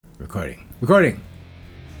Recording.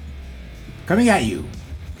 Coming at you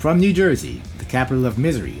from New Jersey, the capital of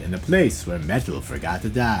misery and the place where metal forgot to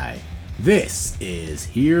die. This is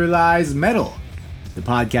Here Lies Metal, the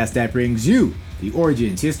podcast that brings you the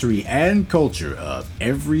origins, history, and culture of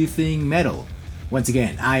everything metal. Once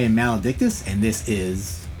again, I am Maledictus, and this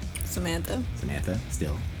is... Samantha,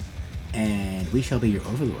 still. And we shall be your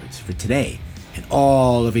overlords for today and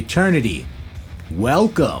all of eternity.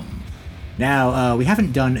 Welcome! Now, we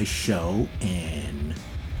haven't done a show in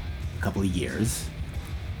a couple of years.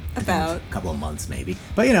 About. A couple of months, maybe.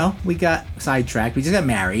 But, you know, we got sidetracked. We just got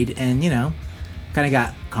married and, you know, kind of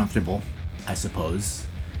got comfortable, I suppose.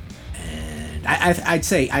 And I'd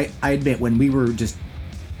say, I admit, when we were just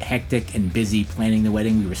hectic and busy planning the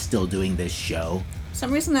wedding, we were still doing this show. For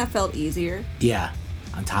some reason that felt easier. Yeah,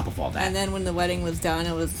 on top of all that. And then when the wedding was done,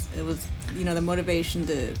 it was you know, the motivation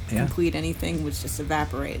to complete anything was just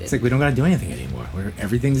evaporated. It's like we don't gotta do anything anymore.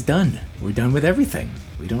 Everything's done. We're done with everything.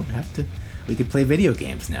 We don't have to. We could play video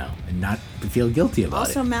games now and not feel guilty about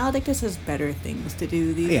it. Also, Maledictus has better things to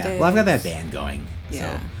do these days. Yeah, well, I've got that band going.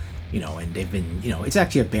 Yeah. So, you know, and they've been, you know, it's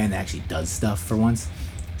actually a band that actually does stuff for once.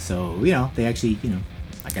 So, you know, they actually, you know,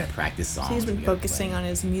 I gotta practice songs. So he's been focusing on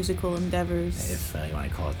his musical endeavors. If you want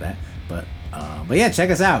to call it that. But yeah, check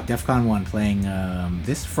us out. DEF CON 1 playing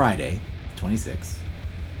this Friday, 26th.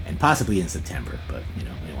 And possibly in September, but, you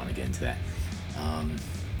know, we don't want to get into that.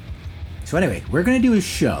 So anyway, we're going to do a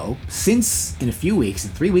show since in a few weeks,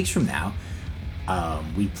 in 3 weeks from now,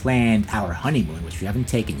 we planned our honeymoon, which we haven't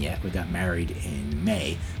taken yet. We got married in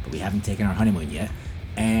May, but we haven't taken our honeymoon yet.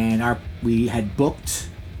 And we had booked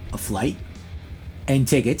a flight and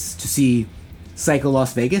tickets to see Psycho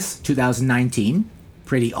Las Vegas 2019.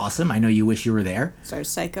 Pretty awesome. I know you wish you were there. It's our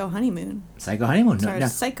Psycho honeymoon. Psycho honeymoon. It's our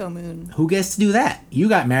Psycho moon. Who gets to do that? You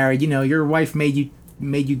got married. You know, your wife made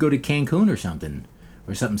you go to Cancun or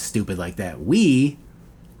something stupid like that. We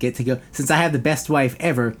get to go. Since I have the best wife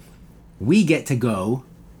ever, we get to go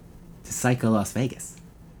to Psycho Las Vegas.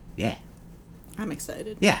 Yeah. I'm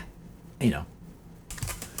excited. Yeah. You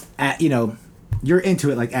know, you're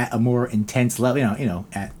into it like at a more intense level.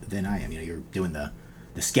 Than I am. You know, you're doing the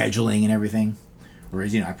scheduling and everything.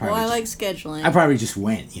 Whereas, you know, I like scheduling. I probably just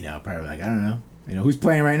went, you know, probably like, I don't know, you know, who's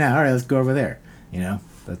playing right now? All right, let's go over there. You know,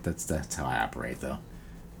 that's how I operate, though.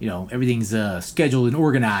 You know, everything's scheduled and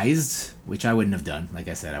organized, which I wouldn't have done. Like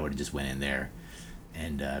I said, I would have just went in there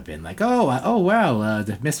and been like, oh wow,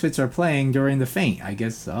 the Misfits are playing during the Faint. I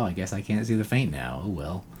guess I can't see the Faint now. Oh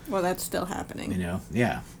well. Well, that's still happening. You know,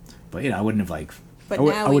 yeah, but you know, I wouldn't have like. But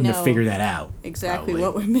I wouldn't have figured that out. Exactly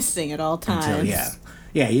what we're missing at all times.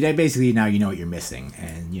 Yeah, basically now you know what you're missing,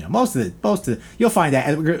 and you know most of the you'll find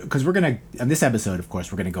that because we're gonna on this episode, of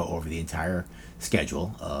course, we're gonna go over the entire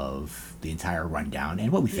schedule of the entire rundown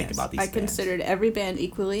and what we think about these bands. I considered every band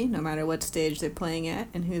equally, no matter what stage they're playing at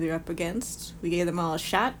and who they're up against. We gave them all a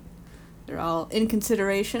shot. They're all in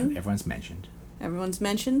consideration. Everyone's mentioned,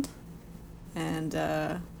 and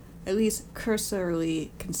at least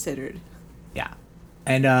cursorily considered. Yeah.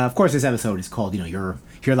 And, of course, this episode is called, you know, your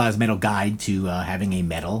Here Lies Metal Guide to having a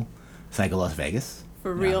metal Psycho Las Vegas.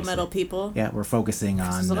 For real metal people. Yeah, we're focusing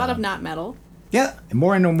on... There's a lot of not metal. Yeah, and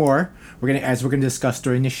more, as we're going to discuss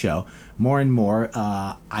during the show, more and more,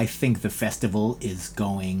 I think the festival is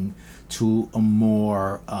going to a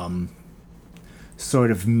more sort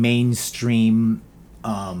of mainstream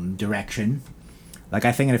direction. Like,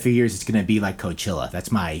 I think in a few years it's going to be like Coachella.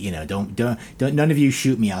 That's my, you know, don't none of you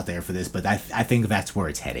shoot me out there for this, but I think that's where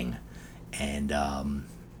it's heading. And,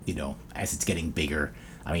 you know, as it's getting bigger,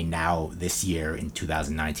 I mean, now this year in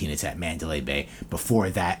 2019, it's at Mandalay Bay. Before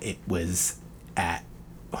that, it was at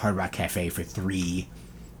Hard Rock Cafe for 3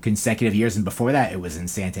 consecutive years. And before that, it was in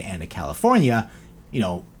Santa Ana, California, you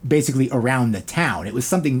know, basically around the town. It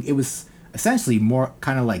was essentially more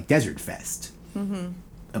kind of like Desert Fest. Mm-hmm.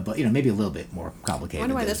 But, you know, maybe a little bit more complicated. I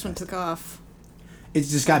wonder why this one took off.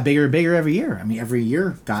 It's just got bigger and bigger every year. I mean, every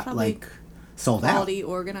year got, like, sold out. Quality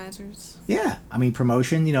organizers. Yeah. I mean,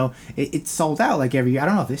 promotion, you know, it's sold out, like, every year. I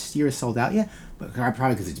don't know if this year is sold out yet, but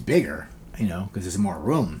probably because it's bigger, you know, because there's more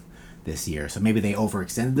room this year. So maybe they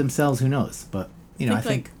overextended themselves. Who knows? But, you know, I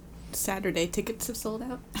think Saturday tickets have sold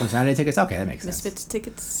out. Oh, Saturday tickets? Okay, that makes sense. Misfits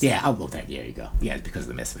tickets? Yeah, well, there you go. Yeah, it's because of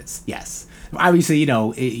the Misfits. Yes. Obviously, you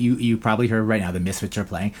know, you probably heard right now the Misfits are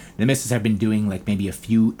playing. The Misfits have been doing, like, maybe a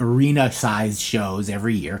few arena-sized shows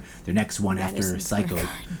every year. Their next one after Psycho,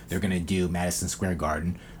 they're going to do Madison Square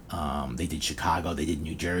Garden. They did Chicago. They did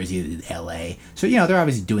New Jersey. They did L.A. So, you know, they're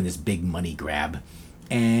obviously doing this big money grab.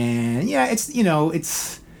 And, yeah, it's, you know,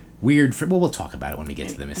 it's weird for... Well, we'll talk about it when we get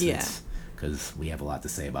to the Misfits. Yeah. Because we have a lot to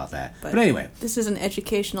say about that. But anyway. This is an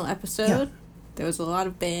educational episode. There was a lot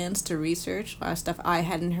of bands to research, a lot of stuff I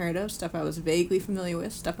hadn't heard of, stuff I was vaguely familiar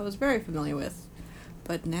with, stuff I was very familiar with.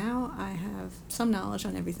 But now I have some knowledge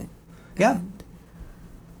on everything. Yeah.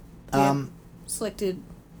 We have selected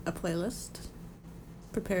a playlist,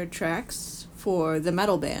 prepared tracks for the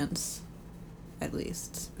metal bands, at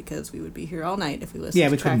least, because we would be here all night if we listened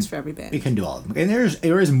to tracks for every band. We can do all of them. And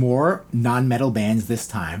there is more non-metal bands this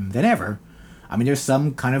time than ever. I mean, there's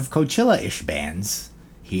some kind of Coachella-ish bands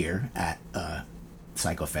here at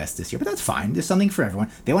PsychoFest this year, but that's fine. There's something for everyone.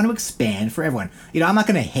 They want to expand for everyone. I'm not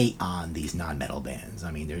going to hate on these non-metal bands.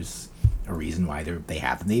 I mean, there's a reason why they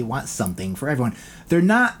have them. They want something for everyone. They're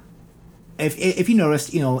not... If you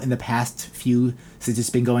noticed, in the past few, since it's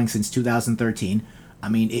been going since 2013, I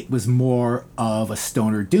mean, it was more of a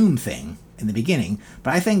stoner doom thing in the beginning.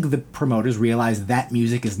 But I think the promoters realized that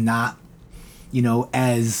music is not,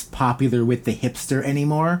 as popular with the hipster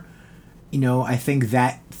anymore. I think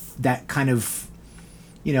that kind of,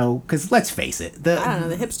 because let's face it. I don't know,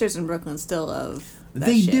 the hipsters in Brooklyn still love that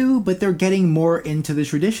They shit. do, but they're getting more into the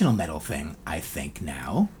traditional metal thing, I think,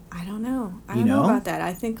 now. I don't know. I don't know about that.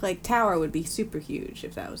 I think, Tower would be super huge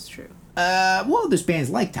if that was true. Well, there's bands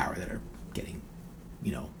like Tower that are getting,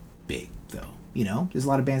 big, though. There's a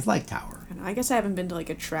lot of bands like Tower. I guess I haven't been to, a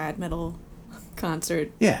trad metal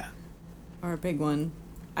concert. Yeah. Or a big one.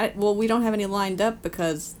 We don't have any lined up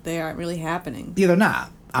because they aren't really happening. Yeah, they're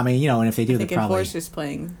not. I mean, and if they do, they're probably... Enforcer's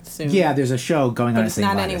playing soon. Yeah, there's a show going on at St.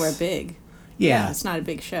 But it's not Vitus. anywhere big. Yeah. It's not a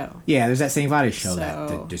big show. Yeah, there's that St. Vitus show that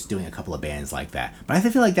they're just doing a couple of bands like that. But I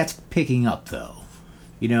feel like that's picking up, though.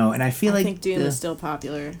 And I feel like... I think Doom is still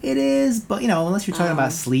popular. It is, but, unless you're talking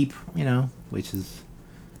about Sleep, which is...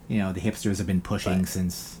 the hipsters have been pushing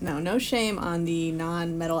since... No shame on the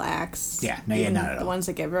non-metal acts. Yeah, not at all. The ones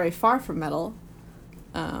that get very far from metal.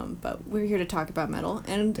 But we're here to talk about metal.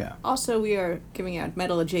 And also we are giving out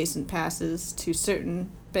metal-adjacent passes to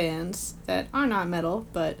certain bands that are not metal,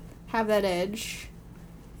 but have that edge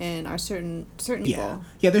and are certain people.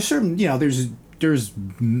 Yeah, there's certain, there's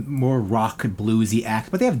more rock and bluesy acts,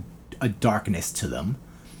 but they have a darkness to them.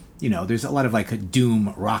 There's a lot of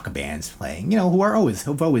doom rock bands playing,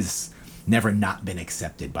 who've always never not been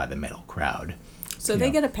accepted by the metal crowd. So they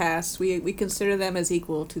get a pass. We consider them as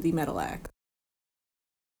equal to the metal act.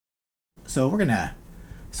 So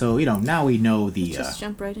now we know the Let's just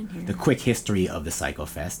jump right in here. The quick history of the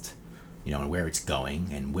PsychoFest, and where it's going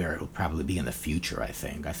and where it'll probably be in the future. I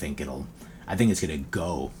think it's gonna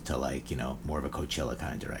go to more of a Coachella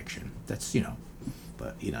kind of direction. That's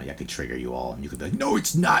but I could trigger you all, and you could be like, no,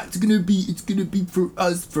 it's not. It's gonna be for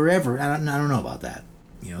us forever. I don't know about that.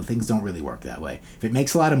 Things don't really work that way. If it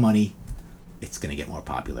makes a lot of money, it's gonna get more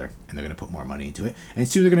popular, and they're gonna put more money into it. And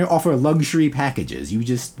soon they're gonna offer luxury packages. You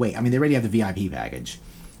just wait. I mean, they already have the VIP package.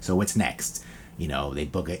 So what's next? They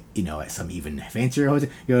book it, at some even fancier hotel.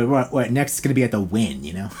 What next is going to be at the Wynn,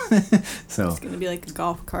 So it's going to be like a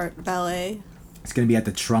golf cart valet. It's going to be at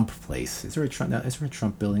the Trump place. Is there a Trump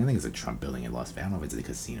building? I think it's a Trump building in Las Vegas. I don't know if it's a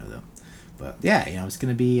casino though. But yeah, it's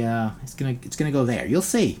going to be it's going to go there. You'll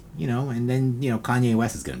see, and then Kanye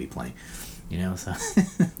West is going to be playing. So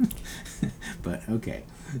but okay.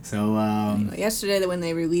 So anyway, yesterday when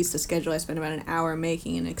they released the schedule, I spent about an hour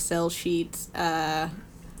making an Excel sheet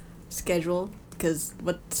schedule, because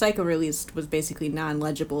what Psycho released was basically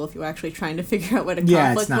non-legible if you were actually trying to figure out what a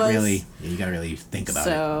conflict was. It's not really... You gotta really think about it.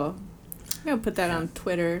 So, I'm gonna put that on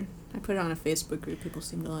Twitter. I put it on a Facebook group. People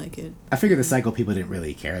seem to like it. I figured the Psycho people didn't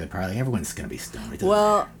really care. They're probably... Everyone's gonna be stoned.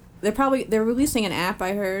 They're releasing an app,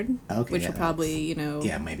 I heard, which will probably,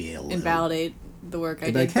 maybe it'll... invalidate the work I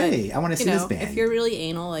did. Like, hey, I want to see this band. If you're really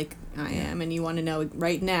anal like I am, and you want to know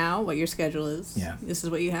right now what your schedule is, this is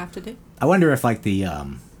what you have to do. I wonder if,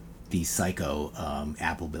 the Psycho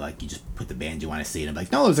app will be like, you just put the band you want to see, and I'm like,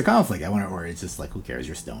 no, there's a conflict. Or it's just like, who cares?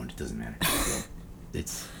 You're stoned. It doesn't matter. So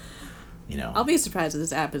it's, I'll be surprised if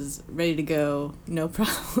this app is ready to go, no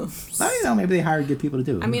problems. Maybe they hired good people to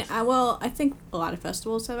do it. I mean, I think a lot of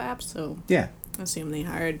festivals have apps, so yeah, I assume they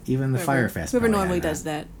hired even the Fire Fest. Whoever normally does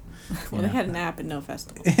that. Well, they had an app and no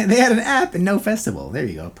festival. They had an app and no festival. There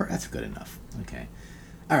you go. That's good enough. Okay.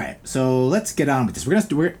 All right, so let's get on with this.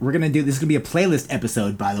 We're gonna do this. Is gonna be a playlist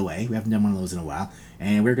episode, by the way. We haven't done one of those in a while,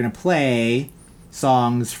 and we're gonna play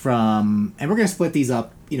songs from, and we're gonna split these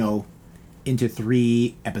up, into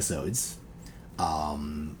 3 episodes. We're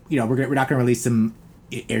not gonna release them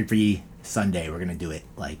every Sunday. We're gonna do it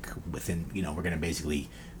within. We're gonna basically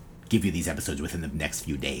give you these episodes within the next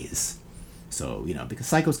few days. So because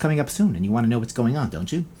Psycho's coming up soon, and you want to know what's going on, don't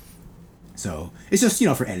you? So it's just,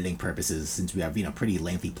 for editing purposes, since we have, pretty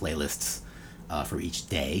lengthy playlists for each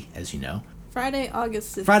day, as you know. Friday,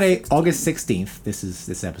 August 16th. Friday, August 16th.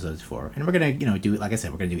 This episode's for, and we're gonna do it. Like I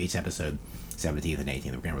said, we're gonna do each episode 17th and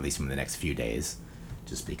 18th. We're gonna release them in the next few days,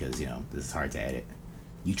 just because this is hard to edit.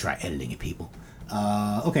 You try editing it, people.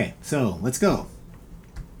 Okay, so let's go.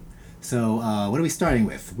 So what are we starting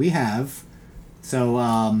with? We have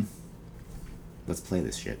let's play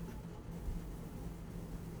this shit.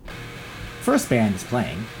 First band is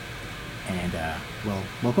playing, and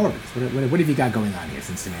we'll go over this. What have you got going on here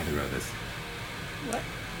since Samantha wrote this?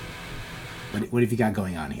 What have you got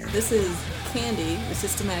going on here? This is Candy, the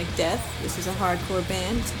Systematic Death. This is a hardcore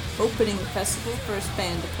band. Opening festival, first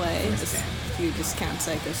band to play. If you discount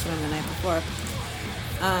Psycho Swim the night before.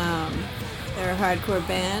 They're a hardcore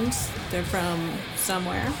band. They're from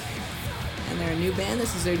somewhere. And they're a new band.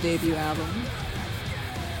 This is their debut album.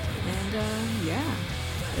 And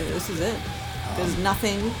this is it. There's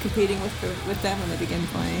nothing competing with them when they begin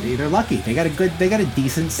playing. They're lucky. They got a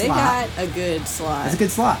decent slot. They got a good slot. That's a good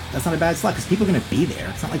slot. That's not a bad slot because people are going to be there.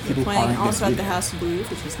 It's not like people aren't going to be there. Playing also at the House of Blues,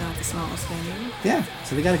 which is not the smallest venue. Yeah,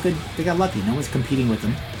 so they got lucky. No one's competing with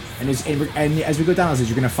them. And as we go down this,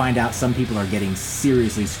 you're going to find out some people are getting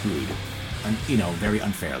seriously screwed. Very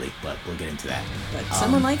unfairly, but we'll get into that. But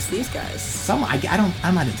someone likes these guys. I'm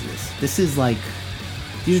not into this. This is like,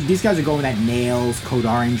 these guys are going that Nails, Code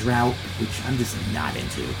Orange route, which I'm just not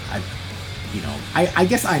into. I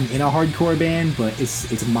guess I'm in a hardcore band, but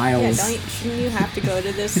it's miles. Yeah, shouldn't you have to go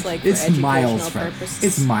to this for educational purposes?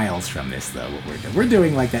 It's miles from this though. What we're doing, we're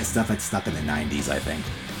doing like that stuff that's stuck in the '90s. I think,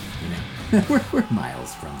 we're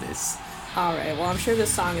miles from this. All right. Well, I'm sure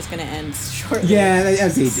this song is going to end shortly. Yeah,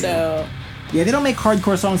 as they do. So. Yeah, they don't make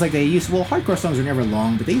hardcore songs like they used to. Well, hardcore songs are never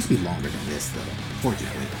long, but they used to be longer than this, though.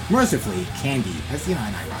 Fortunately. Mercifully, Candy. That's, an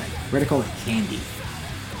ironic. We're going to call it Candy.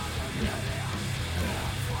 I don't know.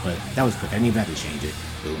 But that was quick. I didn't even have to change it.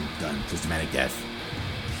 Boom. Done. Systematic Death.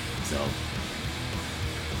 So.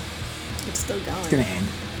 It's still going. It's going to end.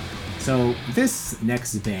 So, this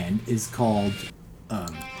next band is called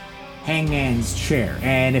Hangman's Chair.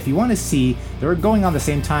 And if you want to see, they're going on the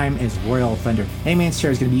same time as Royal Thunder. Hangman's Chair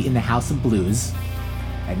is going to be in the House of Blues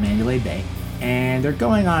at Mandalay Bay. And they're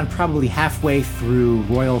going on probably halfway through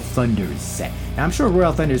Royal Thunder's set. Now, I'm sure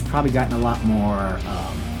Royal Thunder's probably gotten a lot more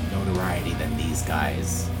notoriety than these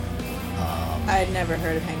guys. I had never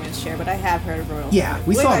heard of Hangman's Chair, but I have heard of Royal Thunder. Yeah,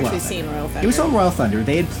 we've actually seen Royal Thunder. Yeah, we saw Royal Thunder.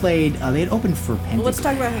 They had played, they had opened for Pentagram. Well, let's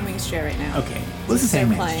talk about Hangman's Chair right now. Okay. Well, this is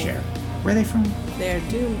Hangman's Chair. Where are they from? They're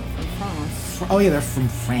from France. Oh, yeah, they're from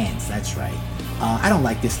France. That's right. I don't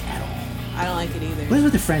like this at all. I don't like it either. What is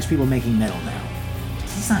with the French people making metal now?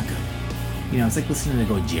 It's not good. It's like listening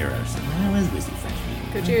to Gojira or something. What is with the French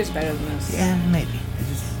people? Gojira's better than this. Yeah, maybe.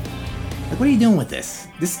 What are you doing with this?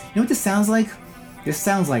 You know what this sounds like? This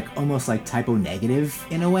sounds like almost like Typo Negative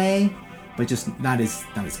in a way, but just not as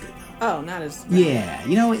good though. Oh, not as. Yeah,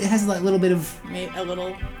 it has like a little bit of. A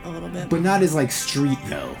little bit. But not as like street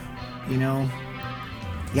though. Yeah,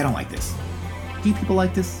 I don't like this. Do you people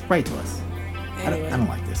like this? Write to us. Anyway. I don't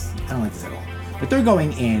like this. I don't like this at all. But they're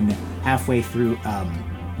going in halfway through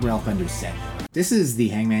Royal Thunder's set. This is the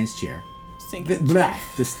Hangman's Chair.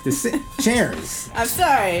 The chairs. I'm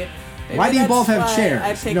sorry. Maybe why do you both have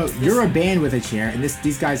chairs? You're a one. band with a chair, and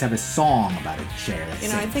these guys have a song about a chair.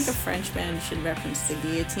 I think a French band should reference the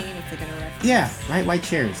guillotine if they're going to reference. Yeah, right. White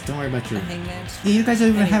chairs. Don't worry about your. A hangman's. Yeah, you guys don't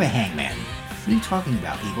even have a hangman. What are you talking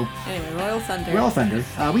about, people? Anyway, Royal Thunder. Royal Thunder.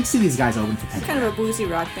 We see these guys open for Pentagram. It's kind of a boozy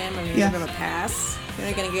rock band, but we give them a pass.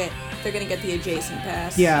 They're gonna get the adjacent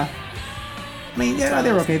pass. Yeah. I mean, yeah,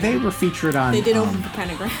 they were okay. They were featured on. They did open for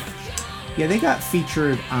Pentagram. Yeah, they got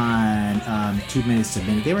featured on 2 Minutes to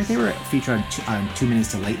Midnight. They were featured on 2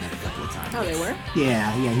 Minutes to Late Night a couple of times. Oh, they were?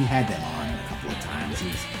 Yeah, he had them on a couple of times.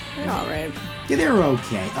 They're all right. Yeah, they were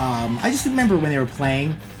okay. I just remember when they were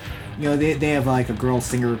playing. They have like a girl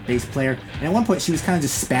singer bass player, and at one point she was kind of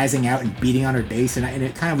just spazzing out and beating on her bass, and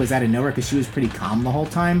it kind of was out of nowhere because she was pretty calm the whole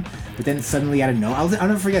time. But then suddenly out of nowhere, I'll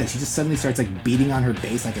never forget it. She just suddenly starts like beating on her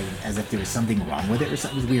bass as if there was something wrong with it or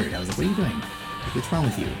something. It was weird. I was like, "What are you doing? What's wrong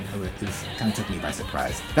with you?" It kind of took me by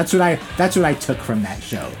surprise. That's what I took from that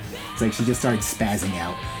show. It's like she just started spazzing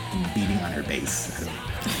out and beating on her bass. I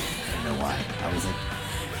don't know why. I was like,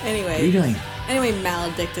 anyway, what are you doing? Anyway,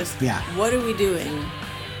 Maledictus. Yeah. What are we doing?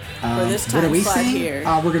 For this time what are we slot saying? here.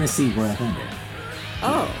 We're gonna see Royal Thunder.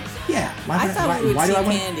 Oh. Yeah. I thought we would see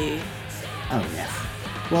Candy. Oh yeah.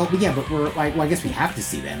 Well, yeah, but I guess we have to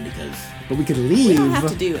see them but we could leave. We don't have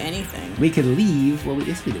to do anything. We could leave. Well,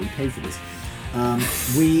 yes, we do. We paid for this.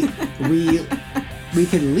 We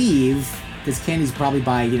could leave because Candy's probably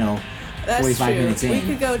by That's 45 true. minutes in. We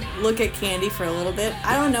could go look at Candy for a little bit.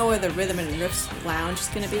 I don't know where the Rhythm and Riffs Lounge is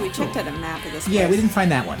going to be. We checked out a map of this place. Yeah, we didn't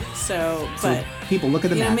find that one. So people, look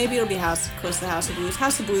at the map. Maybe it'll be close to the House of Blues.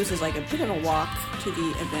 House of Blues is like a bit of a walk to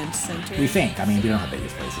the event center. We think. I mean, we don't know how big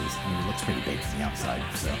this place is. I mean, it looks pretty big from the outside,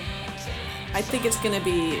 so. I think it's going to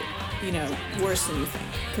be, worse than you think.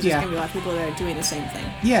 Because there's going to be a lot of people that are doing the same thing.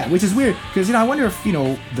 Yeah, which is weird. Because, I wonder if,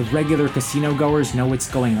 the regular casino goers know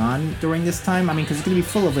what's going on during this time. I mean, because it's going to be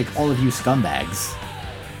full of, like, all of you scumbags,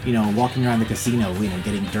 walking around the casino,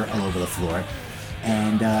 getting dirt all over the floor.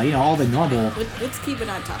 And, all the normal Let's keep it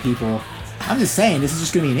on topic. people. I'm just saying, this is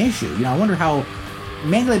just going to be an issue. I wonder how...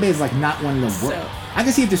 Mandalay Bay is, like, not one of the worst... I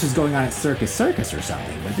can see if this was going on at Circus or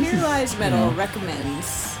something. But this Realize Metal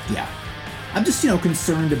recommends... Yeah. I'm just,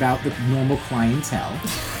 concerned about the normal clientele,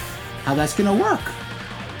 how that's going to work.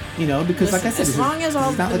 Because like I said, as long as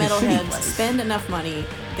all the like metalheads spend enough money,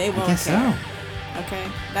 they won't care. So. Okay?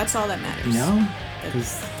 That's all that matters.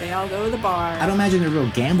 Because they all go to the bar. I don't imagine they're real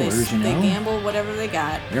gamblers, They gamble whatever they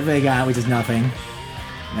got. Whatever they got, which is nothing.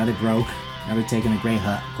 Now they're broke. Now they're taking a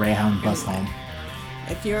Greyhound bus home.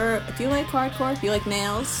 If you like hardcore, if you like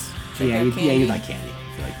nails, you like Candy.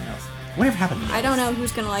 If you like nails. Whatever happened to nails? I don't know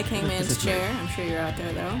who's gonna like Hangman's Chair. I'm sure you're out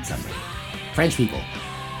there though. Somebody. French people.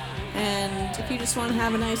 And if you just want to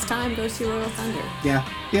have a nice time, go see Royal Thunder. Yeah,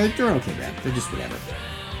 they're okay, man. They're just whatever.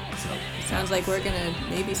 So sounds like we're gonna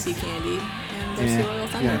maybe see Candy and go see Royal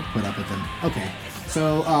Thunder. Yeah, put up with them. Okay.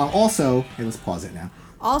 So also, let's pause it now.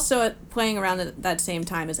 Also, playing around at that same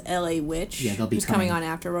time as L.A. Witch, they'll be coming on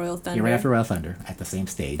after Royal Thunder. Yeah, right after Royal Thunder at the same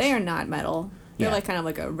stage. They are not metal. They're like kind of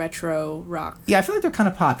like a retro rock. Yeah, I feel like they're kind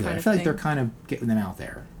of popular. I feel like they're kind of getting them out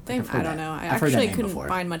there. I don't know. I actually couldn't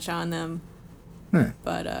find much on them.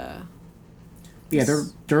 But yeah,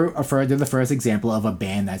 they're the first example of a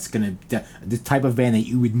band that's the type of band that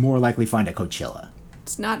you would more likely find at Coachella.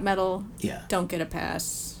 It's not metal. Yeah. Don't get a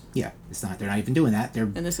pass. Yeah, it's not. They're not even doing that.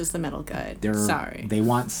 And this is the metal guide. Sorry. They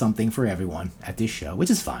want something for everyone at this show, which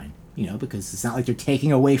is fine. Because it's not like they're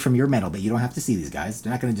taking away from your metal, but you don't have to see these guys.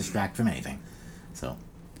 They're not going to distract from anything. So,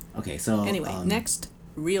 okay, so... Anyway, next,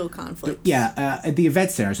 real conflict. At the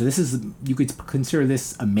event center, so this is... You could consider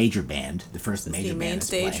this a major band, the first major band that's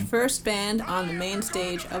playing. First band on the main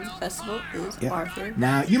stage of the festival is Arthur.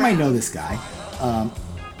 Now, you might know this guy.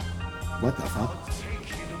 What the fuck?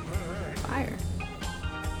 Fire.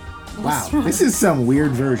 Wow, this is some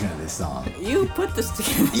weird version of this song. You put this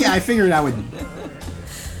together. Yeah, I figured I would...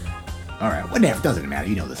 Alright, whatever, doesn't matter,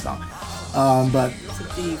 you know this song. But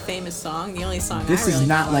the famous song, the only song this is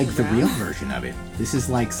not like the real version of it. This is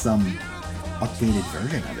like some updated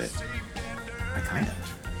version of it. Kind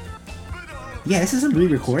of. Yeah, this is a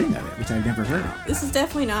re-recording of it, which I've never heard of. This is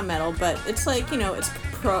definitely not metal, but it's like,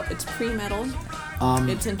 it's pre-metal.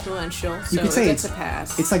 It's influential, so you could say it gets a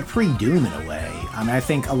pass. It's like pre-Doom in a way. I mean, I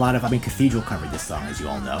think Cathedral covered this song, as you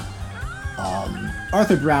all know.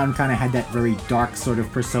 Arthur Brown kind of had that very dark sort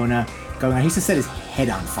of persona going on. He used to set his head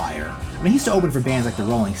on fire. I mean, he used to open for bands like the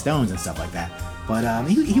Rolling Stones and stuff like that. But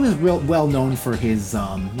he was real well known for his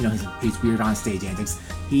his weird onstage antics.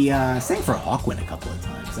 He sang for Hawkwind a couple of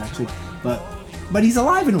times actually, but he's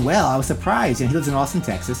alive and well. I was surprised. He lives in Austin,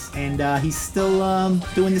 Texas, and he's still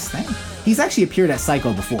doing this thing. He's actually appeared at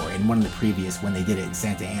Psycho before in one of the previous when they did it in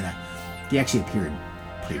Santa Ana. He actually appeared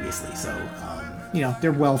previously, so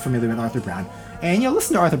they're well familiar with Arthur Brown. And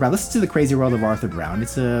listen to Arthur Brown. Listen to The Crazy World of Arthur Brown.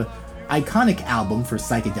 It's a iconic album for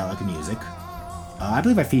psychedelic music. I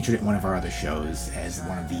believe I featured it in one of our other shows as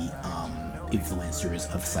one of the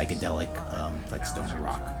influencers of psychedelic, like stoner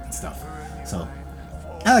rock and stuff. So,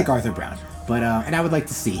 I like Arthur Brown, but and I would like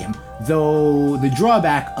to see him. Though the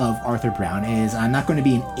drawback of Arthur Brown is I'm not going to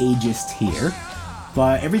be an ageist here,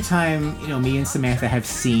 but every time me and Samantha have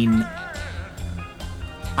seen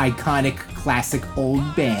iconic, classic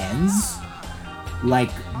old bands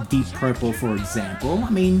like Deep Purple, for example, I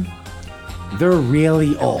mean, they're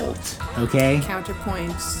really old, okay?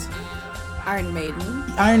 Counterpoints, Iron Maiden.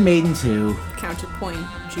 Iron Maiden too. Counterpoint,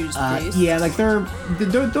 Judas Priest. Yeah, like those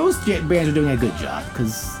bands are doing a good job,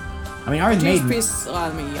 because, I mean, Iron Maiden... Judas Priest, a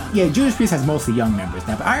lot of them are young. Yeah, Judas Priest has mostly young members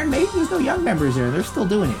now, but Iron Maiden, there's no young members there. They're still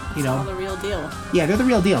doing it, It's all the real deal. Yeah, they're the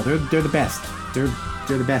real deal. They're the best. They're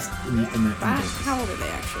the best in the business. How old are they,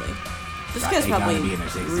 actually? This guy's probably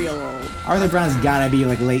real old. Arthur Brown's gotta be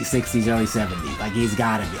like late 60s, early 70s. Like, he's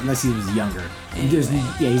gotta be, unless he was younger. Anyway.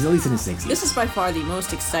 He's at least in his 60s. This is by far the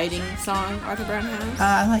most exciting song Arthur Brown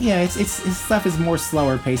has. Yeah, it's his stuff is more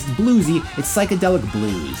slower paced. It's bluesy. It's psychedelic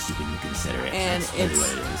blues, you can consider it. And That's it's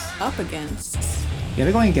really what it is. up against... Yeah,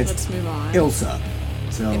 they're going against... Let's move on. Ilsa.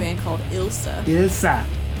 So, a band called Ilsa. Ilsa.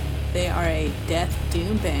 They are a death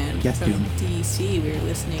doom band from DC. We were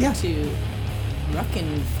listening to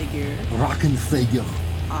Rockin' Figure.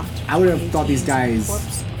 I would have thought these guys...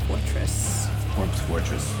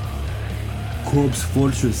 Corpse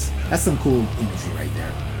Fortress. That's some cool imagery right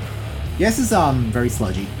there. Yeah, this is very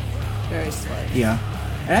sludgy. Very sludgy. Yeah.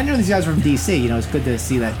 And I know these guys are from DC. You know, it's good to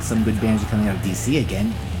see that some good bands are coming out of DC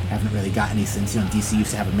again. Haven't really got any since, you know, DC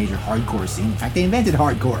used to have a major hardcore scene. In fact, they invented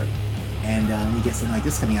hardcore. And you get something like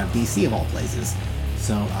this coming out of DC of all places.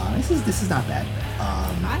 So this is not bad.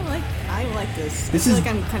 I like this. I feel like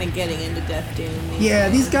I'm kind of getting into Death Doom.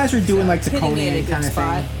 These guys are doing like the Conan kind of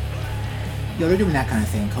spot. thing. Yeah, they're doing that kind of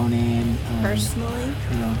thing. Conan. Personally,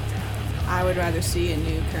 you know, I would rather see a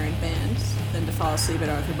new current band than to fall asleep at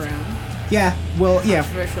Arthur Brown. Yeah, well, yeah.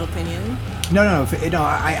 Controversial opinion. No.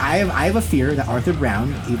 I have a fear that Arthur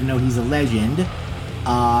Brown, even though he's a legend,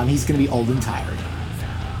 he's going to be old and tired,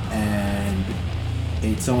 and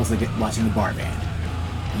it's almost like watching a bar band.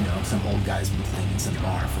 You know, some old guy's been playing in some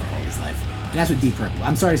bar for all his life, and that's what Deep Purple.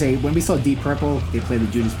 I'm sorry to say, when we saw Deep Purple, they played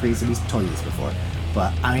with Judas Priest, and we told you this before.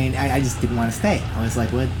 But I mean, I just didn't want to stay. I was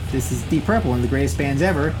like, "What? This is Deep Purple, one of the greatest bands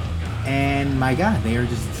ever," and my God, they are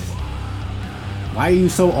just. Why are you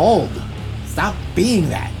so old? Stop being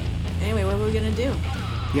that. Anyway, what are we gonna do?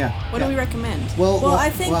 Yeah. What do we recommend? Well, I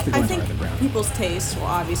think we'll people's tastes will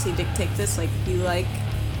obviously dictate this. Like, if you like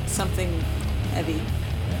something heavy,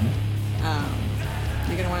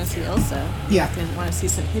 you're gonna want to see Ilsa. Yeah. You're gonna want to see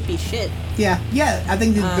some hippie shit. Yeah. I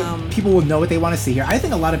think the people will know what they want to see here. I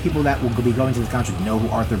think a lot of people that will be going to this concert know who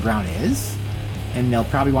Arthur Brown is, and they'll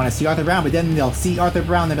probably want to see Arthur Brown. But then they'll see Arthur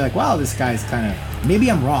Brown, and they'll be like, "Wow, this guy's kind of."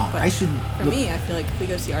 Maybe I'm wrong. But I should. For me, I feel like if we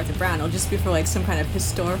go see Arthur Brown, it'll just be for like some kind of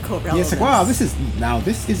historical relevance. Yeah, it's like, wow, this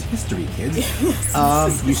is history, kids.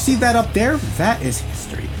 You see that up there? That is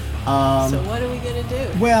history. So what are we gonna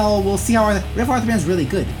do? Well, we'll see what if Arthur Brown's really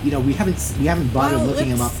good. You know, we haven't bothered looking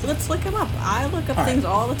him up. Let's look him up. I look up things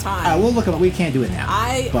all the time. We'll look him up. We can't do it now.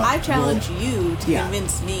 I challenge you to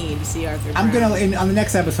convince me to see Arthur Brown. I'm gonna on the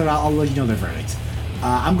next episode. I'll let you know the verdict.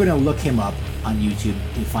 I'm gonna look him up on YouTube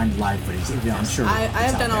and find live footage. I'm sure. I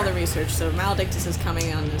have done all the research, so Maledictus is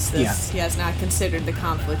coming on this. He has not considered the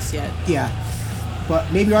conflicts yet. Yeah,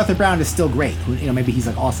 but maybe Arthur Brown is still great. You know, maybe he's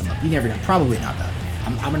like awesome. You never know. Probably not though.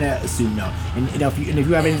 I'm gonna assume no. And you know, if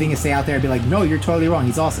you have anything to say out there, I'd be like, no, you're totally wrong.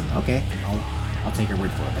 He's awesome. Okay, I'll take your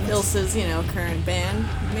word for it. Ilsa's, current band.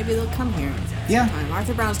 Maybe they'll come here. Yeah. Sometime.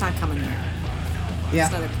 Arthur Brown's not coming here. Yeah.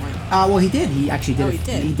 That's another point. Well, he did. He actually did. Oh, he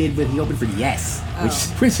did. He did, but he opened for Yes,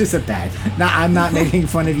 which is a bad. I'm not making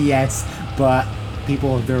fun of Yes, but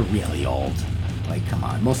they're really old. Like, come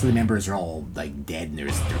on. Most of the members are all like dead, and their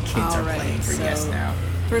kids are playing for Yes now.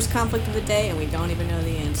 First conflict of the day, and we don't even know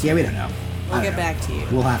the answer. Yeah, we don't know. We'll get back to you.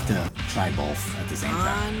 We'll have to try both at the same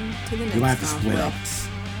time. On to the next We'll have to split up.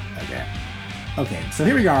 Okay, so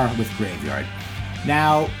here we are with Graveyard.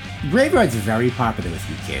 Now, Graveyard's very popular with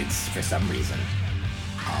you kids for some reason.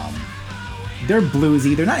 They're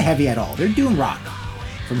bluesy. They're not heavy at all. They're doing rock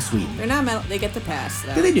from Sweden. They're not metal. They get the pass, though.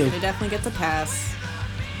 Yeah, they do. They definitely get the pass.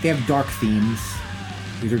 They have dark themes.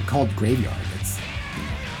 They're called Graveyard. It's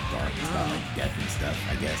dark stuff, like death and stuff,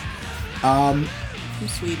 I guess. From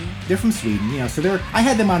Sweden. They're from Sweden, so I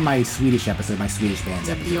had them on my Swedish episode, my Swedish bands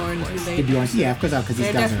episode. Bjorn Too Late. Yeah, because these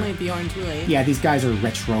guys definitely Bjorn Too Late. Yeah, these guys are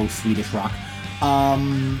retro Swedish rock.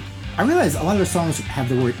 I realize a lot of their songs have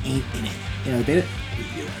the word "ain't" in it.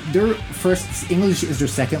 Their first English is their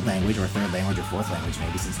second language, or third language, or fourth language,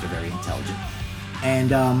 maybe, since they're very intelligent.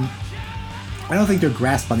 And I don't think their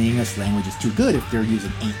grasp on the English language is too good if they're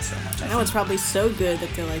using "ain't" so much. I know it's probably so good that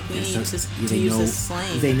they're like, we need to use this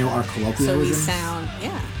slang. They know our colloquialisms. So we sound,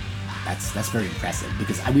 That's very impressive,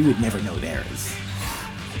 because we would never know theirs.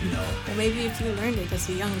 Well, maybe if you learned it as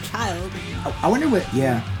a young child. I wonder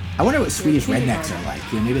what Swedish rednecks are like.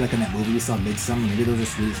 Maybe like in that movie we saw, Midsummer. Maybe those are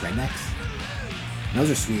Swedish rednecks. Those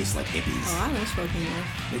are Swedish, like, hippies. Oh, I know spoken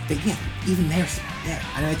English. Even they're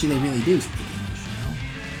I know actually they really do speak English.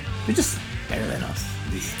 They're just better than us.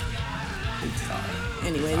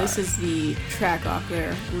 Anyway, this is the track off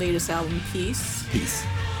their latest album, Peace. Peace.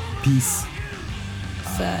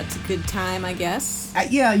 It's a good time, I guess.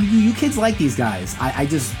 You kids like these guys. I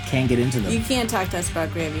just can't get into them. You can't talk to us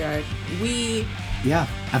about Graveyard.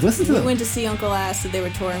 I've listened to them. We went to see Uncle Acid. They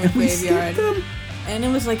were touring with Graveyard. And it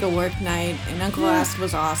was like a work night, and Uncle Acid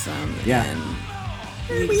was awesome. Yeah.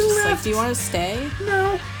 And we just like, do you want to stay?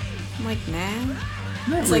 No. I'm like, nah.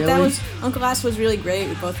 Not it's really. Like Uncle Acid was really great.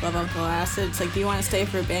 We both love Uncle Acid. It's like, do you want to stay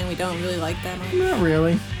for a band we don't really like that much? Not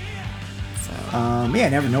really. So. I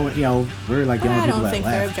never know. We're like the only people that left. I don't think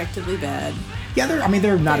they're objectively bad. Yeah,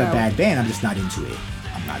 they're not a bad band. I'm just not into it.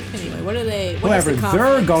 I'm not into Anyway, them. what are they? However,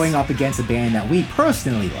 they're going up against a band that we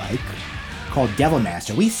personally like, called Devil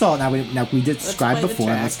Master. We saw we did describe before.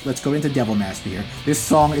 Let's go into Devil Master here. This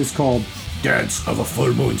song is called "Dance of a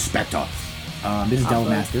Full Moon Spectre." This is Devil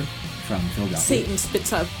Master from Philadelphia. Satan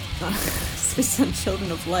spits on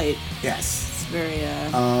children of light. Yes. It's very.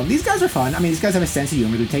 These guys are fun. I mean, these guys have a sense of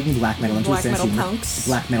humor. They're taking black metal into a sense of humor. Punks.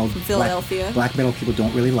 Black metal from Philadelphia. Black metal people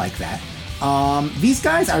don't really like that. These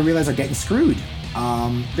guys, I realize, are getting screwed.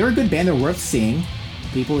 They're a good band. They're worth seeing.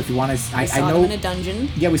 People, if you want to, I know. Them in a dungeon.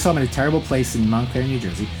 Yeah, we saw them in a terrible place in Montclair, New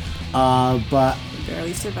Jersey. But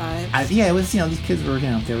barely survived. It was, these kids were,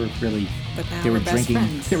 they were really, but now they were drinking.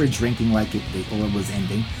 Friends. They were drinking like the world was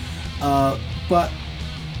ending. But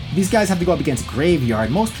these guys have to go up against Graveyard.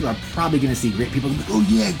 Most people are probably going to see people. Oh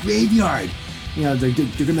yeah, Graveyard. They're going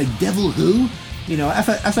to be like Devil Who. That's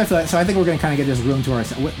what I feel like. So I think we're going to kind of get this room to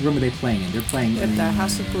ourselves. What room are they playing in? They're playing in the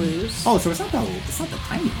House of Blues. Oh, so it's not the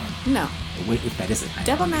tiny one. No. Wait, if that is a tiny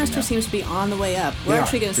Devil Master seems to be on the way up. We're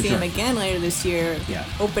actually going to see him again later this year. Yeah.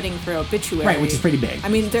 Opening for Obituary. Right, which is pretty big. I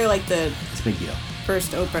mean, they're like it's a big deal.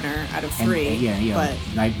 First opener out of 3. But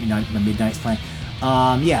the Midnight's playing.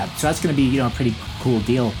 So that's going to be a pretty cool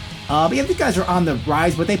deal. But yeah, these guys are on the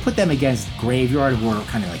rise, but they put them against Graveyard, who are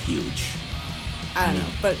kind of like huge. I don't know,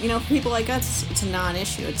 but for people like us, it's a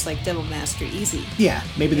non-issue. It's like Devil Master easy. Yeah,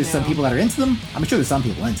 maybe there's some people that are into them. I'm sure there's some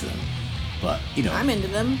people into them, but I'm into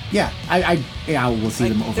them. Yeah, I will see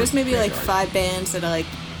them over. There's maybe Graveyard. like 5 bands that are like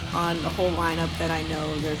on the whole lineup that I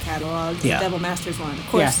know their catalog. Yeah. Devil Master's one. Of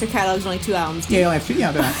course, their catalog's only 2 albums. Yeah, they only have 2.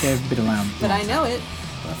 Yeah, they have a bit of long. But I know it,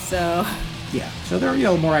 so. Yeah, so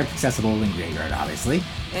they're more accessible than Graveyard, obviously.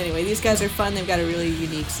 Anyway, these guys are fun. They've got a really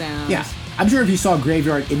unique sound. Yeah. I'm sure if you saw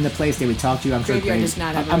Graveyard in the place they would talk to you, I'm sure Graveyard does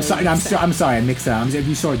not have a I'm sorry, I mixed it up. If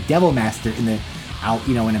you saw Devil Master in the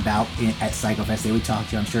and about at Psychofest, they would talk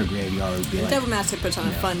to you. I'm sure Graveyard would be like. Devil Master puts on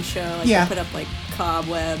a fun show. They put up like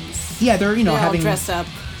cobwebs. Yeah, they're having dress up.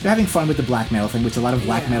 They're having fun with the black metal thing, which a lot of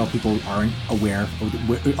black metal people aren't aware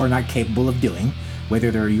or are not capable of doing, whether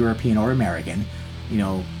they're European or American.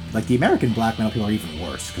 Like the American black metal people are even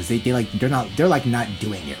worse because they're not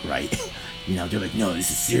doing it right. They're like, no, this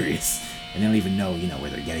is serious. And they don't even know, where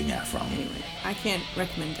they're getting that from. Anyway, I can't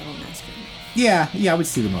recommend Devil Master. Yeah, I would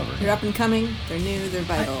see them over. They're up and coming. They're new. They're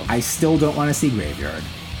vital. I still don't want to see Graveyard.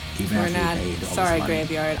 Even We're not. Sorry,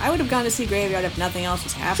 Graveyard. I would have gone to see Graveyard if nothing else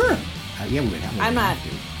was happening. Sure. We would. I'm not.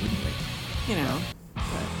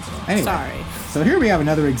 Anyway, sorry. So here we have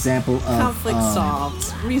another example of conflict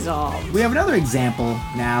resolved. We have another example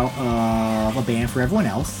now of a band for everyone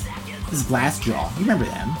else. This is Glassjaw. You remember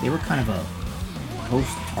them? They were kind of a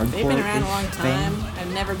post-hardcore. They've been around a long time. thing.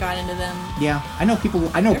 I've never got into them. Yeah, I know people.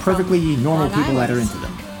 I know perfectly normal people that are into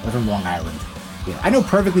them. They're from Long Island. Yeah, I know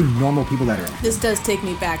perfectly normal people that are into them. This does take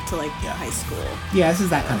me back to high school. Yeah, this is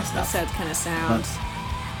that kind of stuff. That's that kind of sound.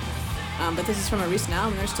 But this is from a recent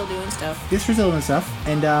album. They're still doing stuff. They're still doing stuff,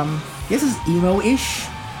 and this is emo-ish.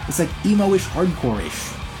 It's like emo-ish,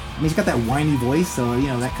 hardcore-ish. I mean, he's got that whiny voice, so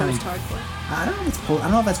that kind of post-hardcore. I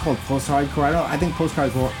don't know if that's called post-hardcore. I think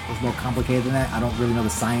post-hardcore is more complicated than that. I don't really know the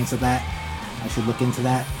science of that. I should look into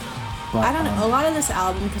that. But, I don't know. A lot of this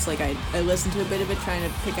album, because I listened to a bit of it trying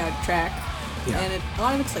to pick out a track, and a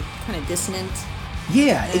lot of it's kind of dissonant.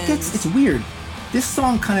 Yeah, it's weird. This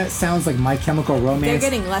song kind of sounds like My Chemical Romance. They're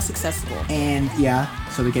getting less accessible. And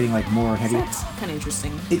so they're getting more heavy. That's kind of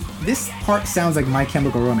interesting. This part sounds like My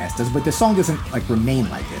Chemical Romance does, but the song doesn't remain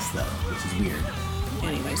like this though, which is weird.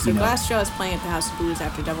 Anyway, so Glassjaw is playing at the House of Blues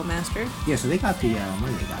after Devil Master. Yeah, so they got the what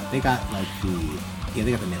do they got? They got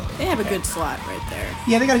they got the middle. They have a good slot right there.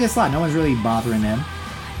 Yeah, they got a good slot. No one's really bothering them.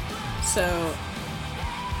 So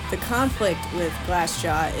the conflict with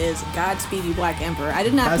Glassjaw is Godspeed You Black Emperor. I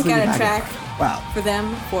did not pick out a track for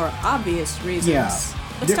them for obvious reasons. Yeah.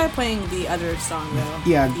 Let's start playing the other song though.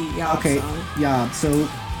 Yeah. The Yob song. Yeah. So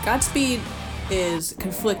Godspeed is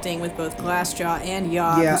conflicting with both Glassjaw and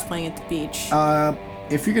Yob, who's playing at the beach.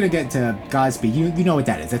 If you're gonna get to Godspeed, you know what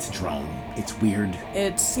that is. That's a drone. It's weird.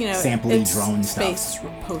 It's sampley drone space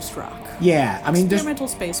stuff. Post rock. Yeah, I mean, experimental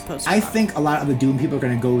space post rock. I think a lot of the Doom people are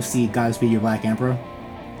gonna go see Godspeed Your Black Emperor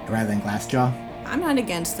rather than Glassjaw. I'm not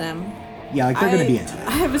against them. Yeah, they're gonna be into it.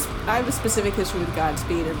 I have a specific history with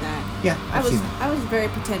Godspeed in that. Yeah, I was very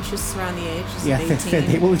pretentious around the age of 18.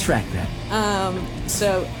 They will attract that.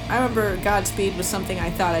 So I remember Godspeed was something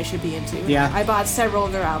I thought I should be into. Yeah. I bought several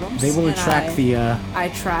of their albums. They will attract I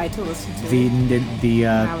tried to listen to it.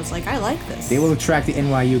 And I was like, I like this. They will attract the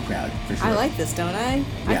NYU crowd for sure. I like this, don't I? Yeah.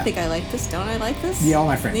 I think I like this. Don't I like this? Yeah, all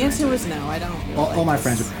my friends. The answer was no. I don't. Really all my this.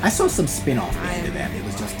 friends. I saw some spin-off into them. It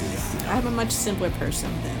was just. I'm a much simpler person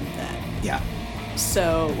than that. Yeah.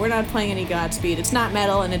 So we're not playing any Godspeed. It's not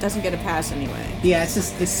metal, and it doesn't get a pass anyway. Yeah, it's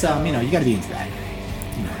just you know, you got to be into that.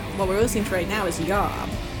 You know. What we're listening to right now is Yob.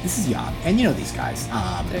 This is Yob, and you know these guys.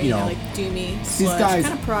 They're, you know, like doomy, sludge, these guys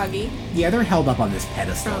kind of proggy. Yeah, they're held up on this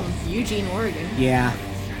pedestal. From Eugene, Oregon. Yeah,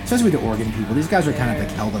 especially with the Oregon people. These guys are kind of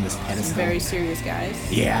like held on this pedestal. Some very serious guys.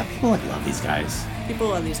 Yeah, people like love these guys. People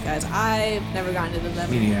love these guys. I've never gotten into them.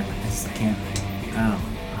 Me neither. I just can't. I don't know.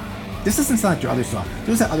 This doesn't sound like your other song. There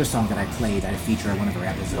was that other song that I played that I featured in one of our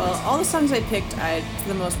episodes. Well, all the songs I picked, for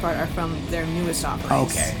the most part, are from their newest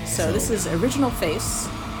offerings. Okay. So this is Original Face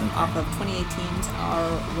off of 2018's Our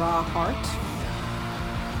Raw Heart.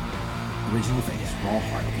 Original Face, Raw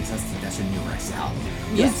Heart. Okay, so that's your newest album.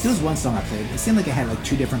 Yes. There was one song I played. It seemed like it had like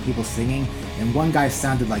two different people singing, and one guy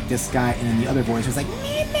sounded like this guy, and then the other voice was like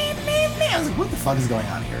me, me, me, me. I was like, what the fuck is going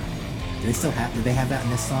on here? Did they have that in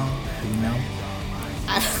this song? Do you know?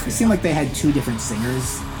 It seemed like they had two different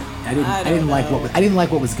singers. I didn't like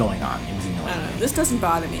what was going on. It was annoying. I don't know. This doesn't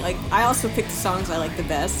bother me. Like, I also picked the songs I like the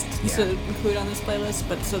best to include on this playlist,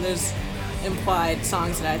 but so there's implied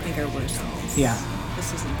songs that I think are worse than this. Yeah.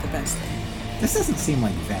 This isn't the best thing. This doesn't seem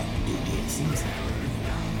like that. It seems like.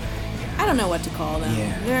 I don't know what to call them.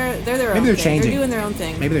 Yeah. They're their own Maybe they're thing. changing. They're doing their own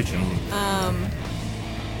thing. Maybe they're changing.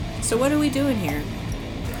 So what are we doing here?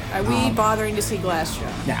 Are we bothering to see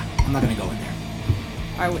Glassjaw? Nah, I'm not gonna go in there.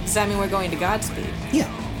 Does that mean we're going to Godspeed? Yeah.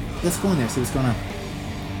 Let's go in there, see what's going on.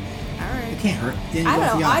 Alright. It can't hurt. I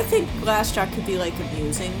don't know. I think Glassjaw could be, like,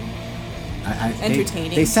 amusing.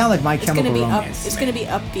 Entertaining. They sound like My Chemical Romance. It's going to be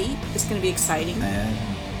upbeat. It's going to be exciting.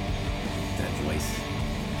 That voice.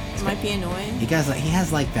 It might be annoying. He has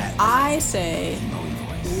like that. I say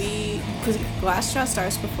voice. because Glassjaw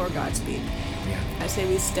starts before Godspeed. Yeah. I say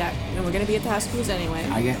we stack, and we're going to be at the House of Blues anyway.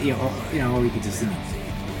 I get or we could just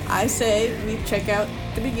I say we check out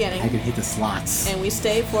the beginning. I could hit the slots. And we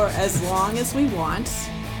stay for as long as we want.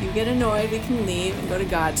 You get annoyed, we can leave and go to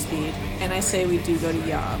Godspeed. And I say we do go to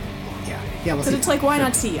Yob. Yeah. Because it's like, why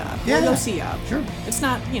not see Yob? Yeah. We'll go see Yob. Sure. It's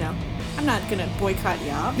not, I'm not going to boycott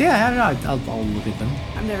Yob. Yeah, I don't know. I'll look at them.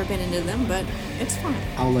 I've never been into them, but it's fun.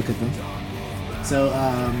 I'll look at them. So,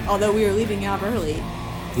 although we are leaving Yob early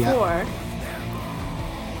for...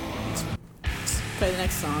 Play the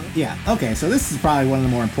next song. Yeah, okay, so this is probably one of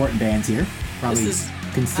the more important bands here. Probably this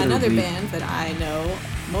is another band that I know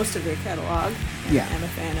most of their catalog and am a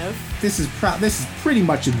fan of. This is pretty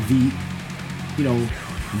much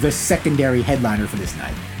the secondary headliner for this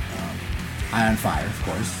night. Eye on Fire, of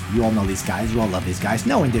course. You all know these guys. You all love these guys.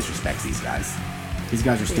 No one disrespects these guys. These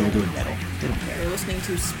guys are still doing metal. They don't care. They're listening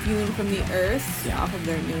to Spewing from the Earth off of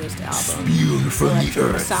their newest album. Spewing from the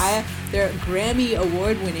Earth. Messiah. Their Grammy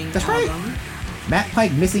award-winning That's album. Right. Matt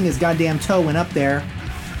Pike, missing his goddamn toe, went up there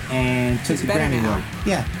and took the Grammy Award.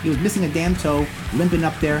 Yeah, he was missing a damn toe, limping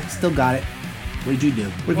up there, still got it. What did you do?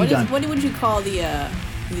 What have you done? What would you call the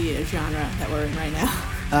genre that we're in right now?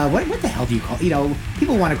 What the hell do you call?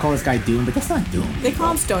 People want to call this guy Doom, but that's not Doom. They call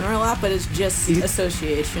him Stoner a lot, but it's just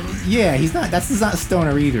association. Yeah, he's not. That's not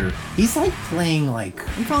Stoner either. He's like playing like.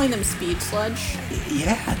 I'm calling them speed sludge.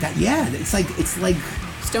 Yeah. It's like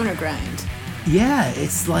Stoner grind. Yeah,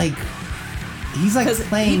 it's like. He's like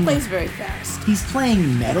playing. He plays very fast. He's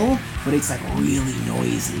playing metal, but it's like really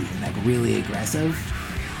noisy and like really aggressive.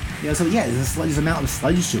 So there's a amount of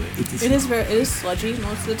sludge to it. It is sludgy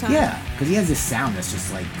most of the time. Yeah, because he has this sound that's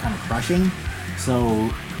just like kind of crushing. So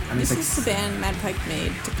I mean, this is the band Matt Pike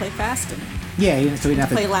made to play fast in. Yeah, so he didn't have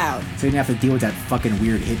to play loud. So he didn't have to deal with that fucking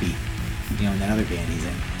weird hippie, in that other band he's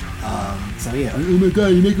in. Oh my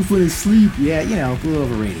god, you're making fun of sleep. Yeah, a little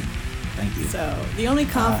overrated. Thank you. So, the only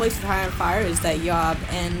conflict with High on Fire is that Yob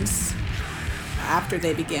ends after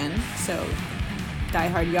they begin. So,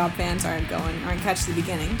 diehard Yob fans aren't catching the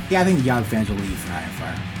beginning. Yeah, I think the Yob fans will leave for High on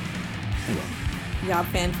Fire. They will. Yob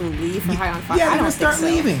fans will leave for High on Fire? Yeah, they're going to start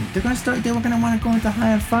leaving. They were going to want to go into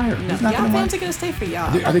High on Fire. No, Yob fans are going to stay for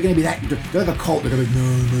Yob. Are they going to be that? They're like a cult. They're going to be like,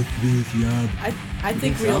 no, let's be with Yob. I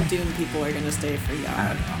think real Doom people are going to stay for Yob. I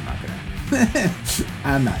don't know. I'm not going to.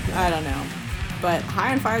 I'm not going to. I don't know. But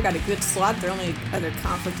High on Fire got a good slot. Their only other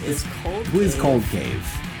conflict is Cold Cave. Who is Cold Cave?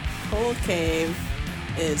 Cold Cave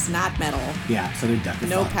is not metal. Yeah, so they're definitely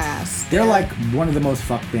no fucked. pass. They're like one of the most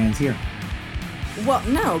fucked bands here. Well,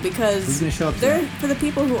 no, because who's gonna show up they're tonight? For the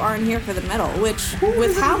people who aren't here for the metal. Which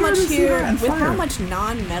with how much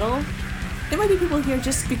non-metal, there might be people here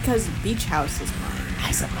just because Beach House is playing. I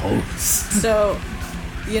suppose. So,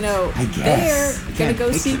 I guess. they're gonna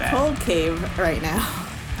go see Cold Cave right now.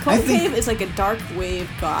 Cold Cave is like a dark wave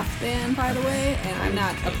goth band, by the way, and I'm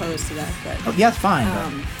not opposed to that. But yeah, it's fine.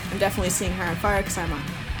 I'm definitely seeing High on Fire because I'm a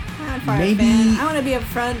High on Fire maybe, fan. I want to be up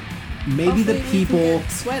front. maybe the people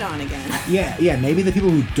get sweat on again. Yeah. Maybe the people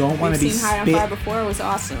who don't want to be Seen High on Fire before. It was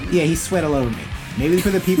awesome. Yeah, he sweat all over me. Maybe for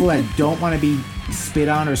the people that don't want to be spit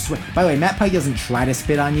on or sweat. By the way, Matt Pike doesn't try to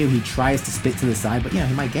spit on you. He tries to spit to the side, but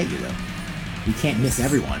he might get you though. He can't miss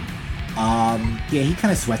everyone. He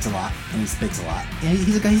kind of sweats a lot and he spits a lot. And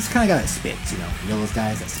he's kind of guy that spits. You know those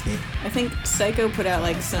guys that spit. I think Psycho put out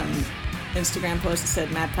like some Instagram post that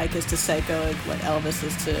said Matt Pike is to Psycho what Elvis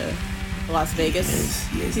is to Las Vegas.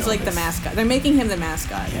 He is he's Elvis. Like the mascot. They're making him the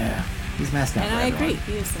mascot. Yeah, he's mascot. And I agree,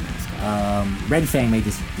 he is the mascot. Red Fang made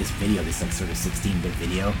this video, this like sort of 16-bit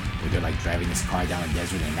video where they're like driving this car down the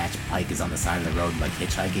desert and Matt Pike is on the side of the road like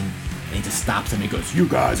hitchhiking. And he just stops him and he goes, "You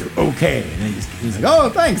guys are okay." And then he's like, "Oh,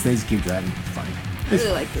 thanks." They just keep driving. It's funny. I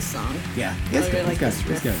really like this song. Yeah, it's good. Like it's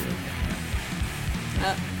good.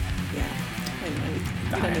 Yeah. Anyway,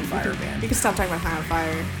 the High on Fire band. We can stop talking about High on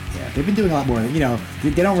Fire. Yeah, they've been doing a lot more. They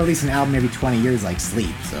don't release an album every 20 years like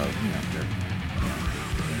Sleep, so they're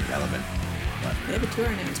irrelevant. But they have a tour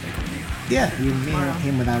announcement coming. Yeah,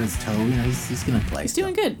 him without his toe. He's gonna play. He's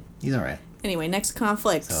doing good. He's all right. Anyway, next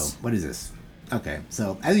conflict. So what is this? Okay,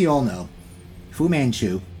 so as you all know, Fu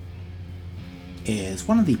Manchu is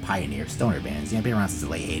one of the pioneer stoner bands. They've been around since the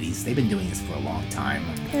late 80s. They've been doing this for a long time.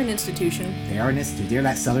 They're an institution. They are an institution. They're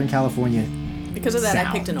that Southern California Because of that, sound.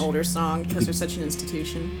 I picked an older song because they're such an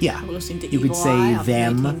institution. Yeah. We're listening to You Evil could say Eye off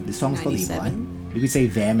them. The song's called Evil Eye. 1997. You could say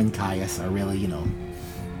them and Caius are really,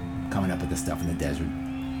 coming up with this stuff in the desert.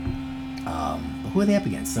 But who are they up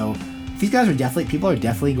against? So these guys are people are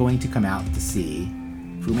definitely going to come out to see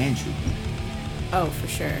Fu Manchu. Oh, for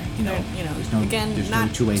sure. There's no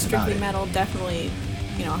not two ways about strictly it. metal, definitely,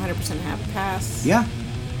 100% have a pass. Yeah,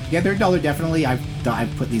 they're definitely. I've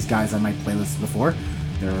put these guys on my playlist before.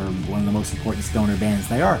 They're one of the most important stoner bands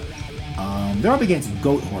they are. They're up against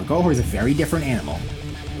Goat Whore. Goat Whore is a very different animal.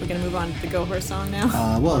 We're gonna move on to the Goat Whore song now.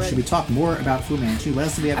 Should we talk more about Fu Manchu? What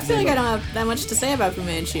else do we have to say? I feel like I don't have that much to say about Fu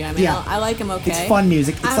Manchu. I mean, I like him okay. It's fun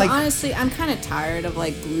music. Honestly, I'm kind of tired of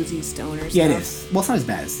like bluesy stoner stuff. Yeah, it is. Well, it's not as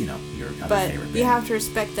bad as your other favorite band. You have to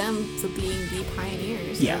respect them for being the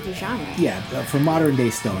pioneers of the genre. Yeah, for modern day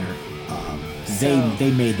stoner,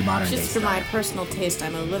 they made the modern day. Just for stoner. my personal taste,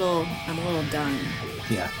 I'm a little done.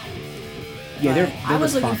 Yeah. Yeah, I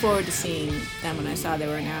was looking forward to seeing them when I saw they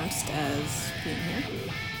were announced as being here.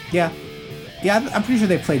 Yeah, I'm pretty sure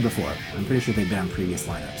they played before. I'm pretty sure they've been on previous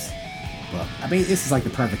lineups. Well, I mean, this is like the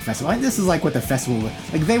perfect festival. This is like what the festival,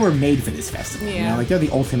 like they were made for this festival. Yeah. Like they're the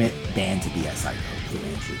ultimate band to be at Psycho.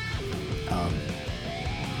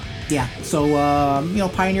 So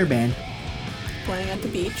pioneer band. Playing at the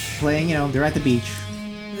beach. They're at the beach.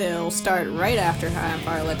 They'll start right after High on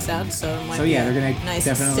Fire lets out, so it might be they're gonna nice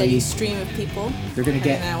definitely steady stream of people. They're gonna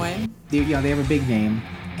get that way. They have a big name,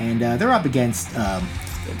 and they're up against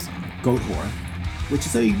Good song. Goat Whore, which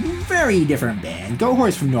is a very different band. Goat Whore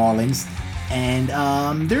is from New Orleans, and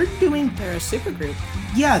they're a super group.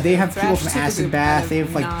 Yeah, they have people from Thrash Acid Bath. They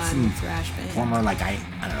have like some thrash band. former I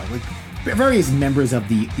don't know, like various members of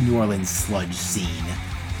the New Orleans sludge scene.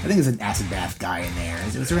 I think there's an Acid Bath guy in there.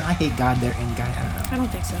 Is there an I Hate God there? And guy? I don't know. I don't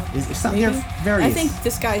think so. Is something there? Various. I think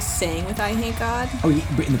this guy's sang with I Hate God. Oh, in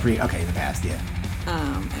the past, yeah.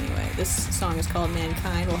 Anyway, this song is called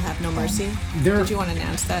Mankind Will Have No Mercy. Did you want to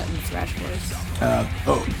announce that in the thrash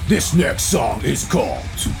voice? This next song is called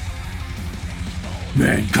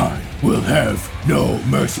Mankind Will Have No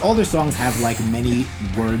Mercy. All their songs have like many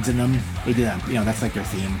words in them. They do that, that's like their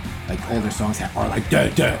theme. Like all their songs are like da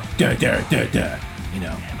da da da da da.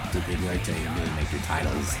 So they like to really make their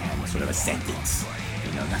titles sort of a sentence.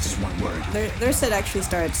 Not just one word. Their set actually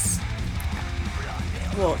starts.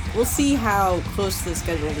 Well, we'll see how close to the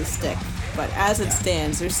schedule they stick. But as it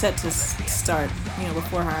stands, they're set to start,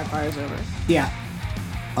 before High on Fire is over. Yeah.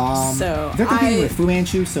 So they're competing with Fu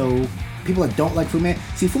Manchu, so people that don't like Fu Manchu...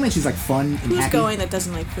 See, Fu Manchu's like fun and Who's happy. going that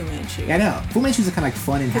doesn't like Fu Manchu? Yeah, I know. Fu Manchu's kind of like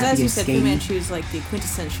fun and happy and Because as you said, skatey. Fu Manchu's like the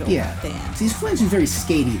quintessential band. See, Fu Manchu's very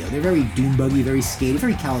skatey, though. They're very doom buggy, very skatey,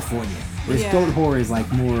 very California. Whereas Goat Whore is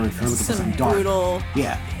like more... If you're looking for something dark. Brutal,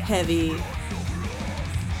 Yeah. heavy...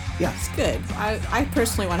 It's good. I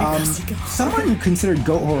personally want to go see Goat Whore. Someone considered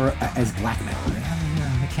Goat Whore as black metal.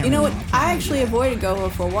 You know what? I actually avoided Goat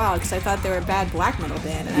Whore for a while because I thought they were a bad black metal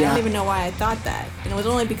band, and I don't even know why I thought that. And it was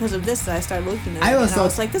only because of this that I started looking at it. I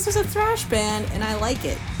was like, this is a thrash band, and I like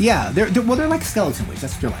it. Yeah, they're like Skeleton Witch.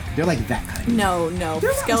 That's what they're like. They're like that kind of. No.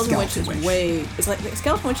 Skeleton Witch is way. It's like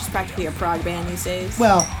Skeleton Witch is practically a prog band these days.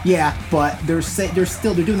 Well, yeah, but they're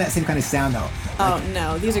doing that same kind of sound though. Oh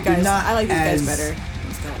no, these are guys. I like these guys better.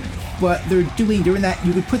 But they're doing that.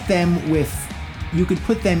 You could put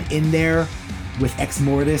them in there with Ex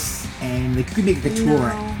Mortis, and like, you could make a tour.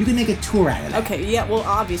 No. You could make a tour out of that. Okay, yeah, well,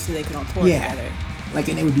 obviously they could all tour together. Like,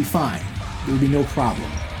 and it would be fine. There would be no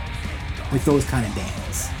problem with those kind of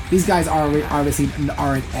bands. These guys obviously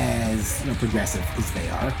aren't as progressive as they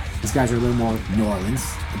are. These guys are a little more New Orleans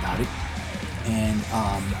about it, and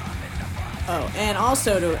and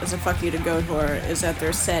also as a fuck you to Goatwhore is that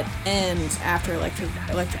their set ends after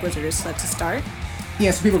Electric Wizard is set to start.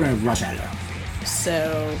 Yeah, so people are gonna rush out of there.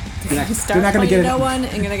 So they're start not gonna playing get no one,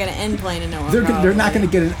 and they're gonna end playing to no one. They're not gonna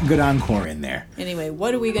get a good encore in there. Anyway,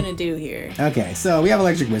 what are we gonna do here? Okay, so we have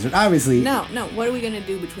Electric Wizard. Obviously. No. What are we gonna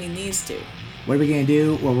do between these two? What are we gonna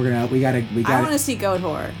do? Well, we gotta. I want to see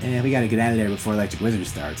Goatwhore. And we gotta get out of there before Electric Wizard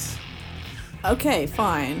starts. Okay,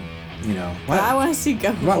 fine. But I want to see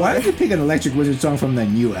Goatwhore. Why did you pick an Electric Wizard song from the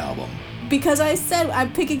new album? Because I said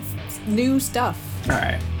I'm picking new stuff. All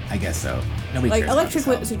right, I guess so. Nobody like cares Electric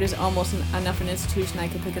about Wizard is almost enough an institution I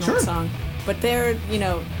could pick an Sure. old song, but they're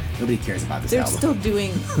Nobody cares about this they're album. still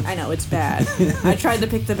doing. I know it's bad. I tried to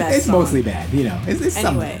pick the best. It's song. mostly bad. It's some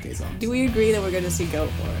Anyway, okay songs. do we agree that we're going to see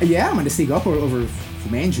Goatwhore? Yeah, I'm gonna see Goatwhore over Fu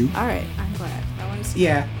Manchu. All right, I'm glad. I want to see.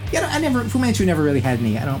 Yeah, Fu Manchu never really had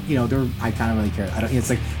any. I don't, I kind of really care. It's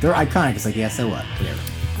like they're iconic. It's like, yeah, so what? Whatever.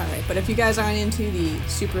 All right, but if you guys aren't into the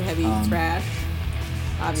super heavy thrash,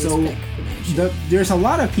 obvious so pick Fu Manchu. there's a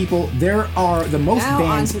lot of people. There are the most Now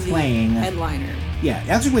bands onto the playing. headliner. Yeah,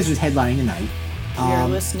 Electric Wizard's headlining tonight. You're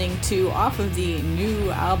listening to off of the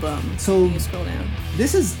new album. So you scroll down.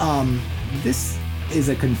 This is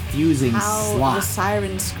a confusing How slot. the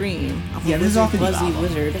sirens scream. Yeah, this is off the new Buzzy album.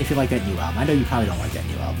 Wizard. If you like that new album, I know you probably don't like that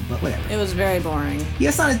new album, but whatever. It was very boring. Yeah,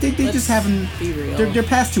 it's not. They just haven't. Be real. Their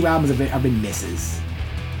past two albums have been misses.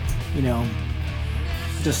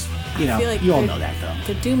 Just I feel like you all know that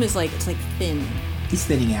though. The Doom is it's thin. He's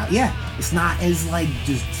thinning out. Yeah, it's not as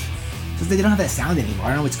just they don't have that sound anymore. I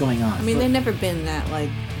don't know what's going on. I mean, they've never been that I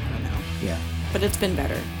don't know. Yeah. But it's been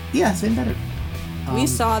better. Yeah, it's been better. We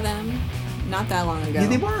saw them not that long ago. Yeah,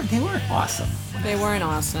 they weren't awesome. They weren't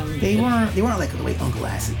awesome. They weren't like the way Uncle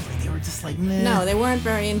Acid played. They were just like, meh. No, they weren't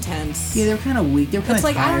very intense. Yeah, they were kind of weak. They were kind of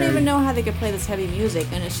It's tired. I don't even know how they could play this heavy music,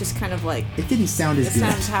 and it's just kind of like it didn't sound as good.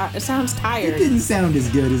 It sounds tired. It didn't sound as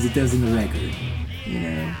good as it does in the record.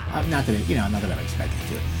 Not that I'm expecting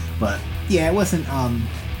to, but yeah, it wasn't.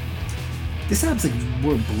 This sounds like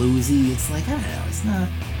more bluesy. It's like I don't know. It's not.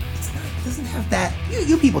 It doesn't have that.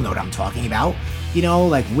 You people know what I'm talking about.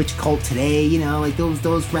 Like Witch Cult Today. Like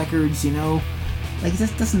those records. Like it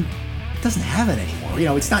just doesn't have it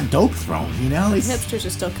anymore. It's not Dope Throne. It's, hipsters are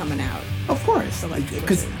still coming out. Of course,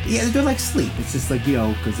 because they're like Sleep. It's just like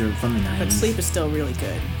because they're from the '90s. But Sleep is still really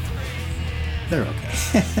good. They're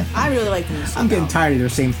okay. I really like them. I'm getting tired of their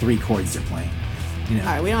same three chords they're playing. All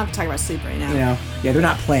right, we don't have to talk about Sleep right now. Yeah, they're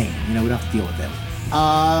not playing. We don't have to deal with them.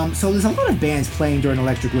 So there's a lot of bands playing during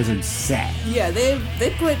Electric Wizard's set. Yeah,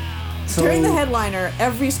 they put during the headliner,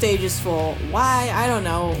 every stage is full. Why? I don't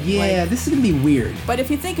know. Yeah, this is gonna be weird. But if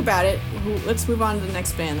you think about it, let's move on to the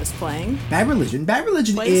next band that's playing. Bad Religion. Bad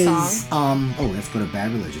Religion Play is let's go to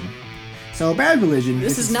Bad Religion. So Bad Religion.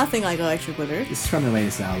 This is nothing like Electric Wizard. This is from their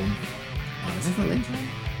latest album. Is it related to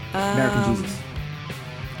American Jesus?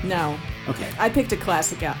 No. Okay. I picked a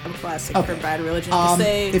classic for Bad Religion to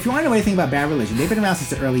say. If you want to know anything about Bad Religion, they've been around since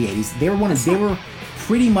the early '80s. They were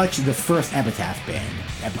pretty much the first Epitaph band.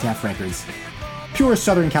 Epitaph Records, pure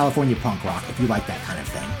Southern California punk rock. If you like that kind of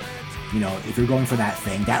thing, if you're going for that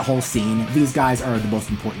thing, that whole scene, these guys are the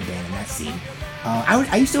most important band in that scene.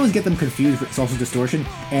 I used to always get them confused with Social Distortion,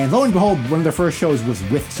 and lo and behold, one of their first shows was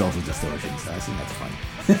with Social Distortion, so I think that's funny.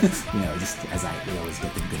 Just as I would always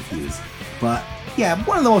get them confused. But yeah,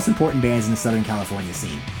 one of the most important bands in the Southern California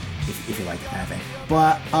scene, if you like that kind of thing.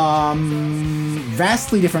 But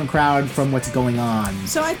vastly different crowd from what's going on.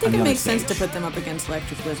 So I think it makes sense to put them up against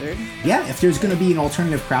Electric Wizard. Yeah, if there's going to be an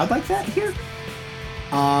alternative crowd like that here,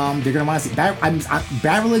 they're going to want to see.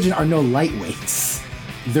 Bad Religion are no lightweights.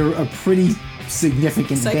 They're a pretty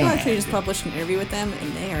significant Psycho band. actually just published an interview with them,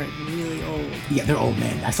 and they are really old. Yeah, they're old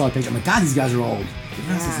men. I saw a picture. I'm like, God, these guys are old. They've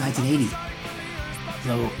been around since 1980.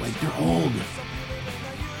 So, they're old.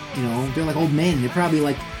 They're like old men. They're probably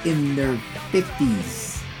like in their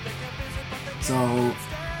 50s. So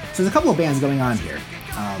there's a couple of bands going on here.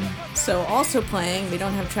 So also playing, we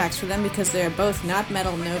don't have tracks for them because they're both not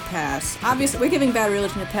metal, no pass. Obviously, we're giving Bad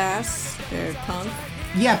Religion a pass. They're punk.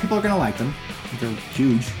 Yeah, people are going to like them. They're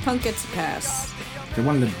huge. Punk gets a pass. They're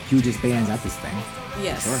one of the hugest bands at this thing.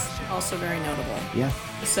 Yes. Sure. Also very notable. Yeah.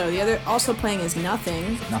 So the other also playing is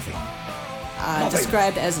Nothing. Nothing.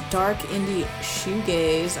 Described as dark indie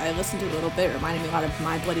shoegaze. I listened to it a little bit. It reminded me a lot of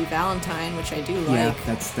My Bloody Valentine, which I do like. Yeah,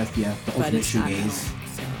 that's the ultimate shoegaze.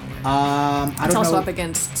 So I don't It's also know. up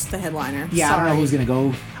against the headliner. Yeah, Sorry. I don't know who's gonna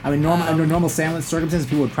go. I mean, under normal circumstances,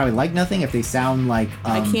 people would probably like Nothing if they sound like.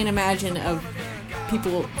 I can't imagine of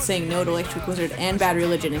people saying no to Electric Wizard and Bad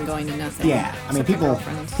Religion and going to Nothing. Yeah, I mean, Except for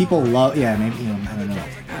Girlfriends. people love. Yeah, maybe I don't know.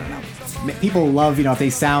 I don't know. People love, if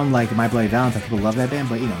they sound like My Bloody Valentine, people love that band,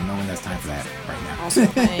 but, no one has time for that right now. Also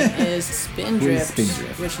playing is Spindrift,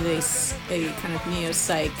 Spindrift? which is a kind of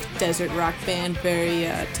neo-psych desert rock band, very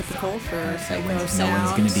typical for psycho sounds. No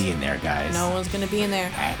one's going to be in there, guys. No one's going to be in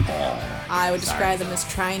there. At all. I would Sorry. describe them as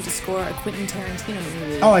trying to score a Quentin Tarantino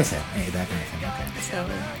movie. Oh, I see. Hey, that kind of thing. Okay.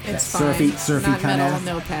 So it's That fine. surfy Not kind metal, of.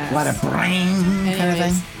 no pass. A lot of brain kind of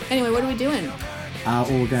thing. Anyway, what are we doing? Well,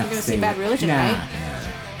 we're going to see Bad Religion, nah, right?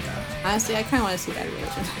 Honestly, I kind of want to see Bad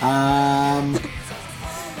Religion.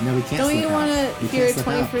 No, we can't. Don't you want to hear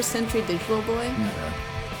 21st Century Digital Boy? Not really.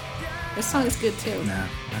 This song is good too. Nah, not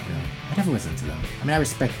really. I never listened to them. I mean, I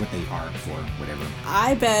respect what they are for, whatever.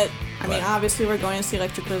 I bet. I mean, What? obviously we're going to see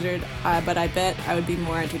Electric Wizard, but I bet I would be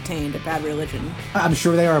more entertained at Bad Religion. I'm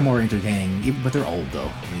sure they are more entertaining, but they're old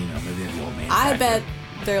though. Maybe they're the old man. I factor. bet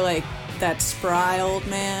they're like that spry old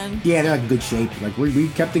man. Yeah, they're like in good shape. Like we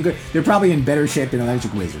kept in good. They're probably in better shape than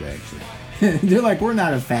Electric Wizard actually. They're like, we're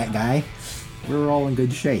not a fat guy. We're all in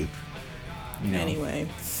good shape. Anyway,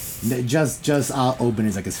 just Oben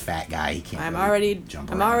is like this fat guy. He can't. I'm really already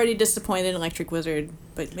jump I'm around. already disappointed in Electric Wizard,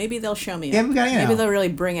 but maybe they'll show me. Yeah, it. we got Maybe they'll really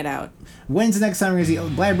bring it out. When's the next time we're gonna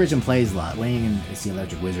see? Blair Bridge plays a lot. When are you gonna see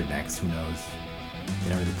Electric Wizard next? Who knows? They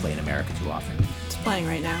don't really play in America too often. It's playing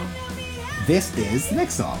right now. This is the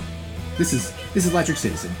next song. This is Electric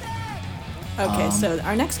Citizen. Okay, so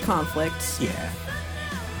our next conflict, Yeah.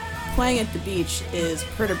 playing at the beach, is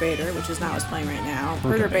Perturbator, which is not what's playing right now.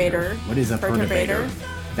 Perturbator. What is a perturbator?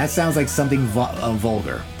 That sounds like something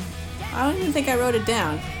vulgar. I don't even think I wrote it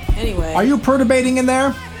down. Anyway. Are you perturbating in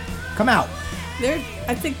there? Come out.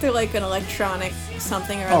 I think they're like an electronic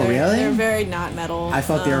something or Oh, other. really? They're very not metal. I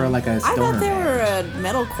thought they were like a I stoner thought they band. were a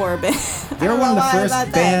metalcore band. They were one of the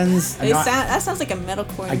first bands. That sounds like a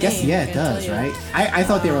metalcore I guess, name, yeah, I it can tell does, you. right? I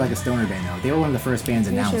thought they were like a stoner band, though. They were one of the first bands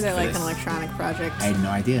I'm announced sure they're for like this. an electronic project. I had no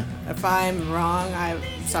idea. If I'm wrong, I'm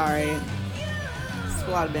sorry. It's a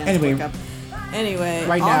lot of bands Anyway. to look up. Anyway,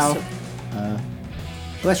 Right also, now,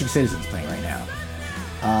 Electric Citizen's playing right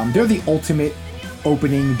now. They're the ultimate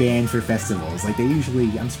opening band for festivals. Like,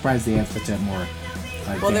 I'm surprised they have such a more...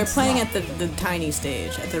 well, they're playing at the tiny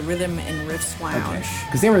stage, at the Rhythm and Riffs Lounge.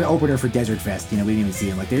 Because they were the opener for Desert Fest. We didn't even see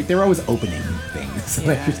them. Like they're always opening things.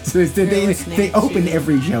 Yeah. They open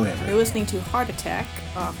every show ever. You're listening to Heart Attack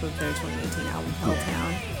off of their 2018 album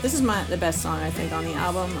Helltown. This is the best song I think on the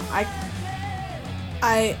album.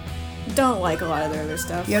 I don't like a lot of their other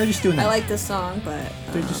stuff. Yeah, they're just doing that. I like this song, but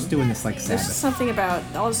They're just doing this like there's Sabbath. just something about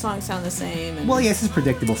all the songs sound the same. And, Well, yeah, this is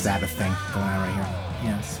predictable Sabbath thing going on right here.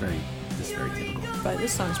 Yeah, it's very typical. but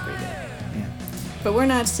this song's pretty good. Yeah, But we're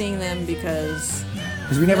not seeing them because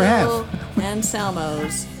we never Phil have.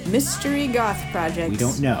 Anselmo's Mystery Goth Project. We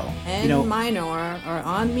don't know. En minor or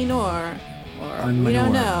on minor. Or On we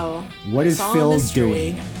don't minor. know. What is It's all a Phil mystery.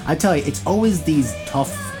 doing? I tell you, it's always these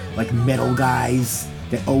tough, like metal guys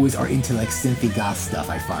that always are into like synthy goth stuff.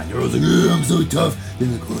 I find they're always like, "Yeah, I'm so tough."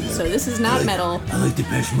 Then like, "Oh, yeah, So this is not metal. I like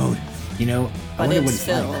Depeche Mode. I But wonder what it's it's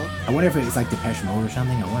Phil. like. I wonder if it's like Depeche Mode or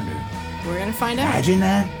something. I wonder. We're gonna find out. Imagine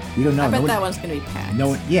that. We don't know. I bet No one- that one's gonna be packed. No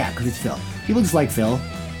one, yeah, because it's Phil. People just like Phil.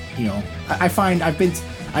 I find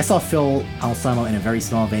I saw Phil Anselmo in a very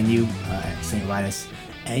small venue at St. Vitus,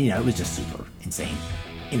 and it was just super insane.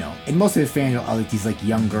 And most of his fans are like these like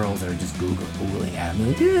young girls that are just googling at him,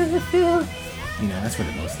 like, yeah, Phil. That's what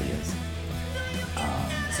it mostly is.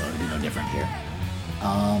 So it'll be no different here.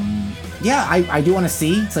 Yeah, I do want to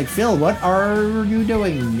see. It's like, Phil, what are you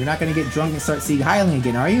doing? You're not going to get drunk and start Sieg Heiling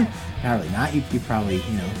again, are you? Not really not. You probably,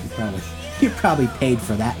 you probably paid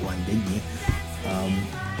for that one, didn't you?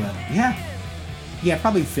 But yeah,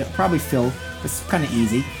 probably Phil. It's kind of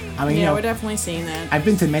easy. I mean, Yeah, we're definitely seeing that. I've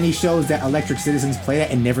been to many shows that Electric Citizens played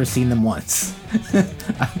at and never seen them once. I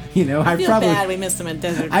feel bad we missed them at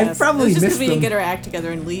Desert Fest. I probably It's just missed we didn't them. get our act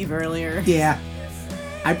together and leave earlier. Yeah.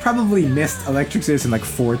 I probably missed Electric Citizen like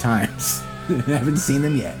 4 times. Haven't seen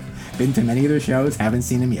them yet. Been to many of their shows, haven't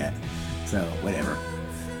seen them yet. So, whatever.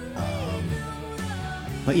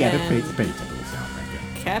 But yeah, they're And- pretty typical sound right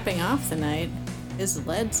there. Capping off the night is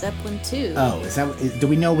Led Zeppelin 2. Oh, do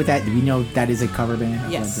we know that is a cover band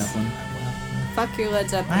of Yes. Led Zeppelin? Fuck your Led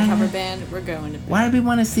Zeppelin cover band. We're going to. Why do we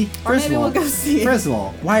want to see? Or maybe we'll go see it. First of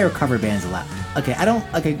all, why are cover bands allowed?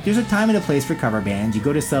 Okay, there's a time and a place for cover bands. You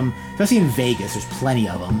go to some, especially in Vegas, there's plenty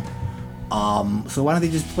of them. So why don't they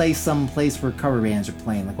just play some place where cover bands are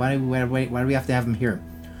playing? Like, why do we have to have them here?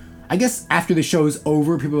 I guess after the show's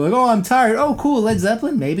over, people are like, oh, I'm tired. Oh, cool, Led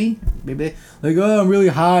Zeppelin, maybe. Like, oh, I'm really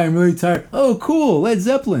high, I'm really tired. Oh, cool, Led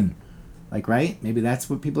Zeppelin. Like, right? Maybe that's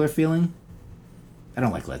what people are feeling. I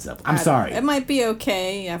don't like Led Zeppelin. I'm sorry. It might be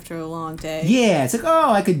okay after a long day. Yeah, it's like,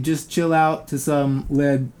 oh, I could just chill out to some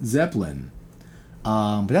Led Zeppelin.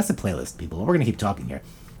 But that's the playlist, people. We're going to keep talking here.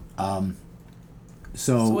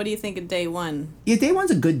 So what do you think of day one? Yeah, day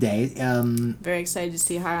one's a good day. Very excited to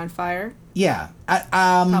see High on Fire. Yeah.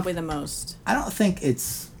 Probably the most. I don't think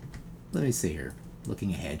it's... Let me see here.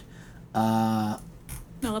 Looking ahead. No,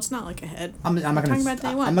 let's not look ahead. I'm not talking about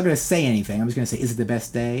day one. I'm not going to say anything. I'm just going to say, is it the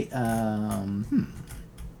best day?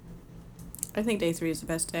 I think day 3 is the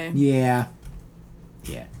best day. Yeah.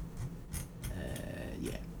 Yeah.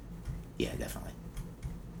 Yeah, definitely.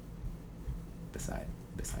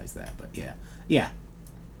 Besides that, but yeah. Yeah.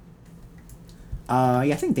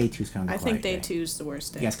 I think day 2 is kind of the quiet day. I think day 2 is the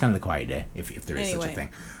worst day. Yeah, it's kind of the quiet day, if there is such a thing.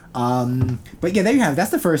 But yeah, there you have it.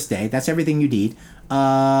 That's the first day. That's everything you need.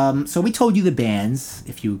 So we told you the bands,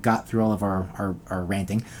 if you got through all of our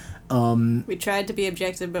ranting. We tried to be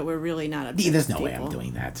objective, but we're really not objective. There's no way I'm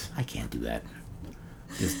doing that. I can't do that.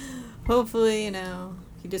 Hopefully,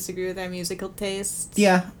 you disagree with our musical tastes.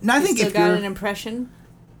 Yeah. No, I think still if got you're... an impression...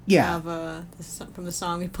 Yeah. From the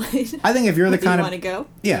song we played. I think if you're the kind of... want to go.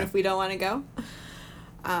 Yeah. Even if we don't want to go.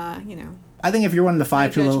 I think if you're one of the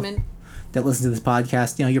 5 people that listen to this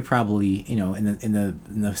podcast, you're probably, in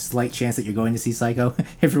the slight chance that you're going to see Psycho,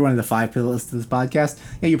 if you're one of the 5 people that listen to this podcast,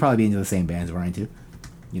 you'll probably be into the same bands we're into,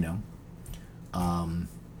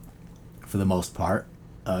 for the most part.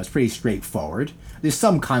 It's pretty straightforward. There's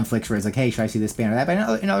some conflicts where it's like, hey, should I see this band or that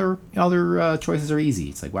band? And other choices are easy.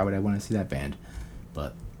 It's like, why would I want to see that band?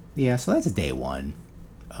 But yeah, so that's a day 1.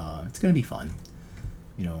 It's gonna be fun.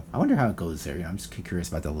 I wonder how it goes there. I'm just curious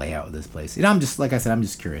about the layout of this place. I'm just, like I said, I'm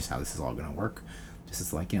just curious how this is all gonna work. This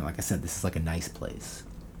is like, like I said, this is like a nice place.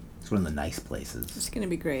 It's one of the nice places. It's gonna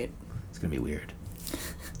be great. It's gonna be weird.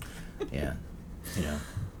 Yeah,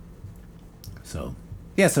 So,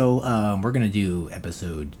 yeah, so we're gonna do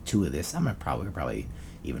episode 2 of this. We'll probably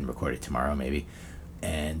even record it tomorrow, maybe,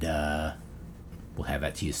 and we'll have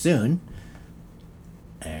that to you soon.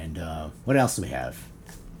 And what else do we have?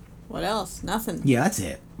 What else? Nothing. Yeah, that's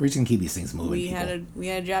it. We're just gonna keep these things moving. We had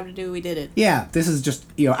a job to do. We did it. Yeah, this is just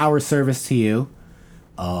our service to you.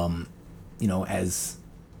 As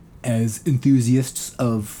enthusiasts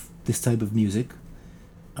of this type of music,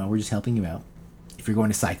 we're just helping you out. If you're going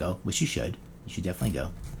to Psycho, which you should definitely go.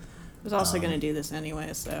 I was also gonna do this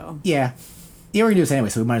anyway, so. Yeah, we're gonna do this anyway,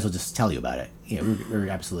 so we might as well just tell you about it. Yeah, we're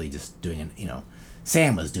absolutely just doing it.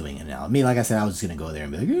 Sam was doing it now. Me, like I said, I was just gonna go there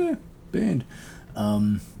and be like, yeah, band.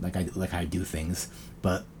 Like I do things,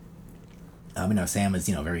 but Sam is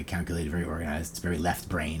very calculated, very organized, very left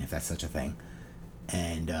brain, if that's such a thing,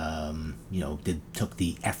 and took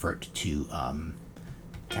the effort to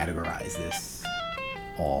categorize this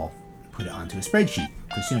all, put it onto a spreadsheet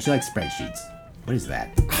because she likes spreadsheets. What is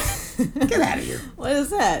that? Get out of here! What is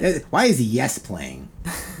that? Why is Yes playing?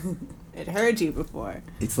 It heard you before.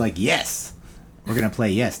 It's like Yes. We're gonna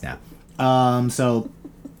play Yes now. So.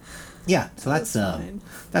 Yeah, so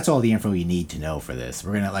that's all the info you need to know for this.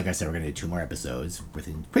 We're gonna, like I said, we're gonna do 2 more episodes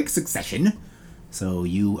within quick succession, so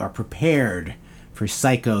you are prepared for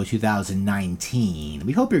Psycho 2019.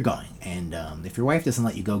 We hope you're going, and if your wife doesn't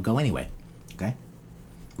let you go anyway. Okay,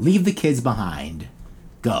 leave the kids behind.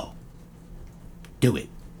 Go. Do it.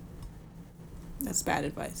 That's bad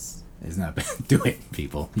advice. It's not bad. Do it,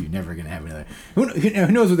 people. You're never gonna have another. Who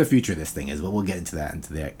knows what the future of this thing is? But we'll get into that.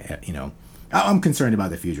 I'm concerned about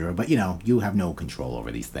the future, but you have no control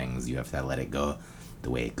over these things. You have to let it go the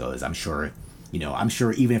way it goes. I'm sure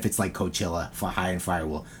even if it's like Coachella, High on Fire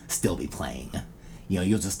will still be playing.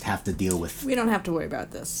 You'll just have to deal with... We don't have to worry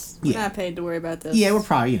about this. We're not paid to worry about this. Yeah, we're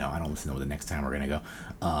probably, I don't know the next time we're going to go.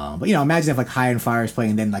 But, imagine if, like, High on Fire is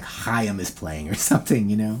playing and then, like, Chaim is playing or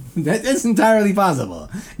something, That's entirely possible.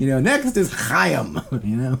 Next is Chaim,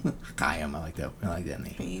 Chaim, I like that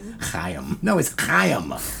name. Chaim. No, it's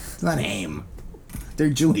Chaim. It's not Haim. They're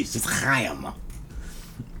Jewish. It's Chaim.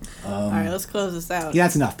 All right, let's close this out. Yeah,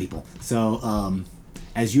 that's enough, people. So,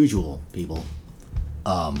 as usual, people,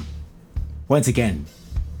 once again,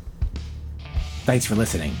 thanks for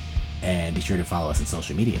listening, and be sure to follow us on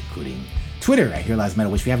social media, including Twitter at Here Lies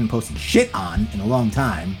Metal, which we haven't posted shit on in a long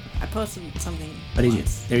time. I posted something. But did you?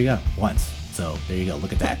 There you go. Once. So there you go.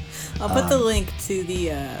 Look at that. I'll put the link to the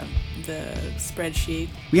spreadsheet.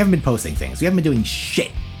 We haven't been posting things. We haven't been doing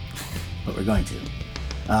shit, but we're going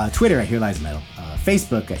to. Twitter at Here Lies Metal.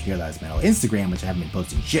 Facebook at Here Lies Metal. Instagram, which I haven't been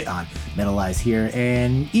posting shit on. Metal Lies Here.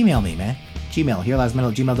 And email me, man. Gmail,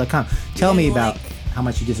 hereliesmetal@gmail.com. Tell me about... how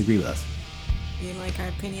much you disagree with us. You didn't like our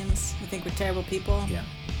opinions? You think we're terrible people? Yeah.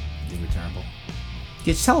 You think we're terrible?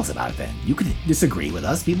 Just tell us about it then. You could disagree with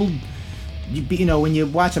us. People, when you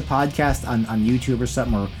watch a podcast on YouTube or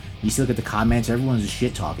something, or you see look at the comments, everyone's just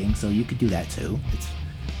shit talking, so you could do that too.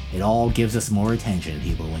 It all gives us more attention,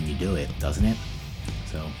 people, when you do it, doesn't it?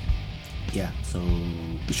 So, yeah. So,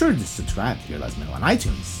 be sure to subscribe to Here Lies Metal on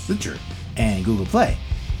iTunes, Stitcher, and Google Play,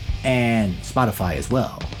 and Spotify as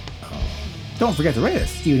well. Don't forget to rate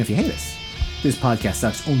us, even if you hate us. This podcast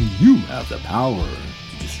sucks. Only you have the power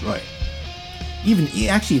to destroy it.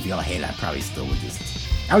 Actually, if y'all hate it, I probably still would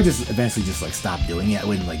I would just eventually just like stop doing it. I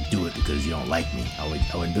wouldn't like do it because you don't like me. I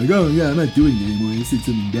wouldn't be like, oh yeah, I'm not doing it anymore. You said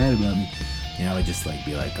something bad about me. I would just like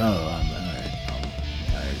be like, oh, I'm alright.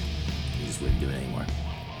 You just wouldn't do it anymore.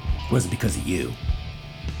 It wasn't because of you.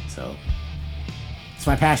 So, it's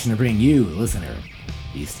my passion to bring you, the listener,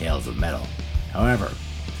 these tales of metal. However,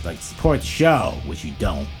 if you'd like to support the show, which you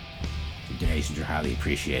don't, your donations are highly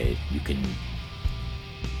appreciated. You can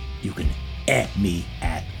at me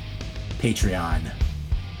at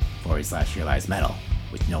Patreon.com/Here Lies Metal,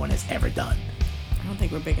 which no one has ever done. I don't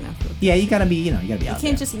think we're big enough for it. Yeah, you gotta be out there. You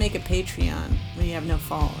can't just make a Patreon when you have no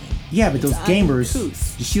following. Yeah, but those gamers, you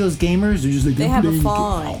see those gamers? They're just like, they have a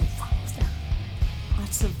following.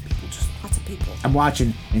 Lots of people. I'm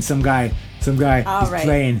watching, and some guy is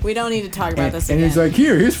playing. We don't need to talk about this again. And he's like,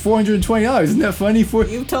 here's $420. Isn't that funny?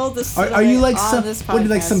 You told this story. Are you like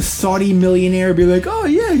some Saudi millionaire? Be like, oh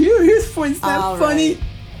yeah, here's $4. Isn't that funny?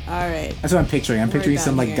 All right. That's what I'm picturing. I'm picturing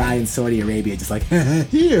some like guy in Saudi Arabia, just like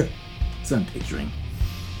here. That's what I'm picturing.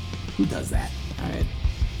 Who does that? All right.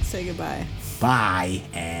 Say goodbye. Bye,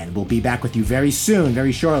 and we'll be back with you very soon,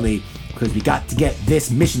 very shortly, because we got to get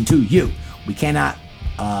this mission to you. We cannot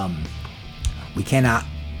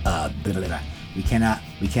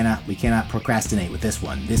procrastinate with this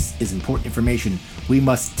one. This is important information. We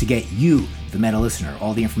must to get you, the meta listener,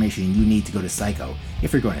 all the information you need to go to Psycho.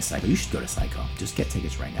 If you're going to Psycho, you should go to Psycho. Just get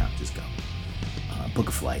tickets right now. Just go. Book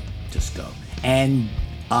a flight. Just go. And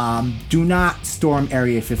do not storm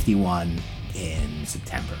Area 51 in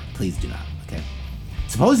September. Please do not. Okay.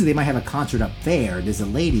 Supposedly they might have a concert up there. There's a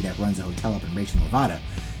lady that runs a hotel up in Rachel, Nevada,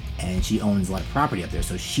 and she owns a lot of property up there.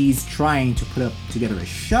 So she's trying to put together a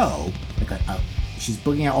show. She's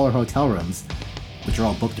booking out all her hotel rooms, which are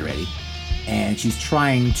all booked already, and she's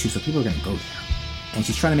trying to. So people are going to go there, and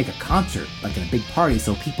she's trying to make a concert, like in a big party,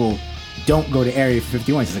 so people don't go to Area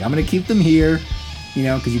 51. She's like, I'm going to keep them here,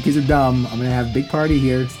 because you kids are dumb. I'm going to have a big party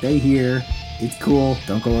here. Stay here. It's cool.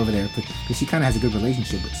 Don't go over there. Because she kind of has a good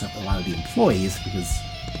relationship with a lot of the employees, because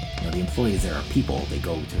the employees there are people. They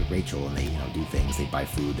go to Rachel and they do things. They buy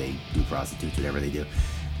food. They do prostitutes, whatever they do.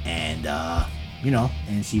 And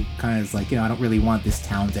and she kind of is like, I don't really want this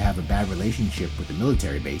town to have a bad relationship with the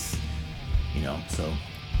military base, so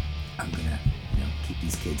I'm gonna keep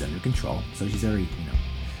these kids under control. So she's very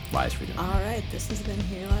wise for doing that. All right, this has been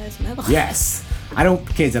Here Lies Metal. Yes, I don't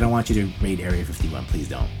want you to raid Area 51. Please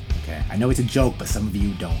don't. Okay, I know it's a joke, but some of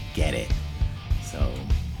you don't get it. So,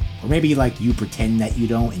 or maybe you pretend that you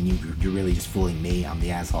don't, and you're really just fooling me. I'm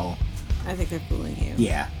the asshole. I think they're fooling you.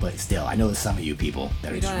 Yeah, but still, I know there's some of you people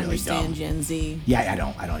that are just really dumb. You don't understand Gen Z. Yeah, I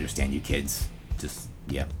don't understand you kids. Just,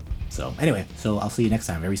 yeah. So, anyway, I'll see you next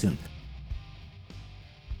time very soon.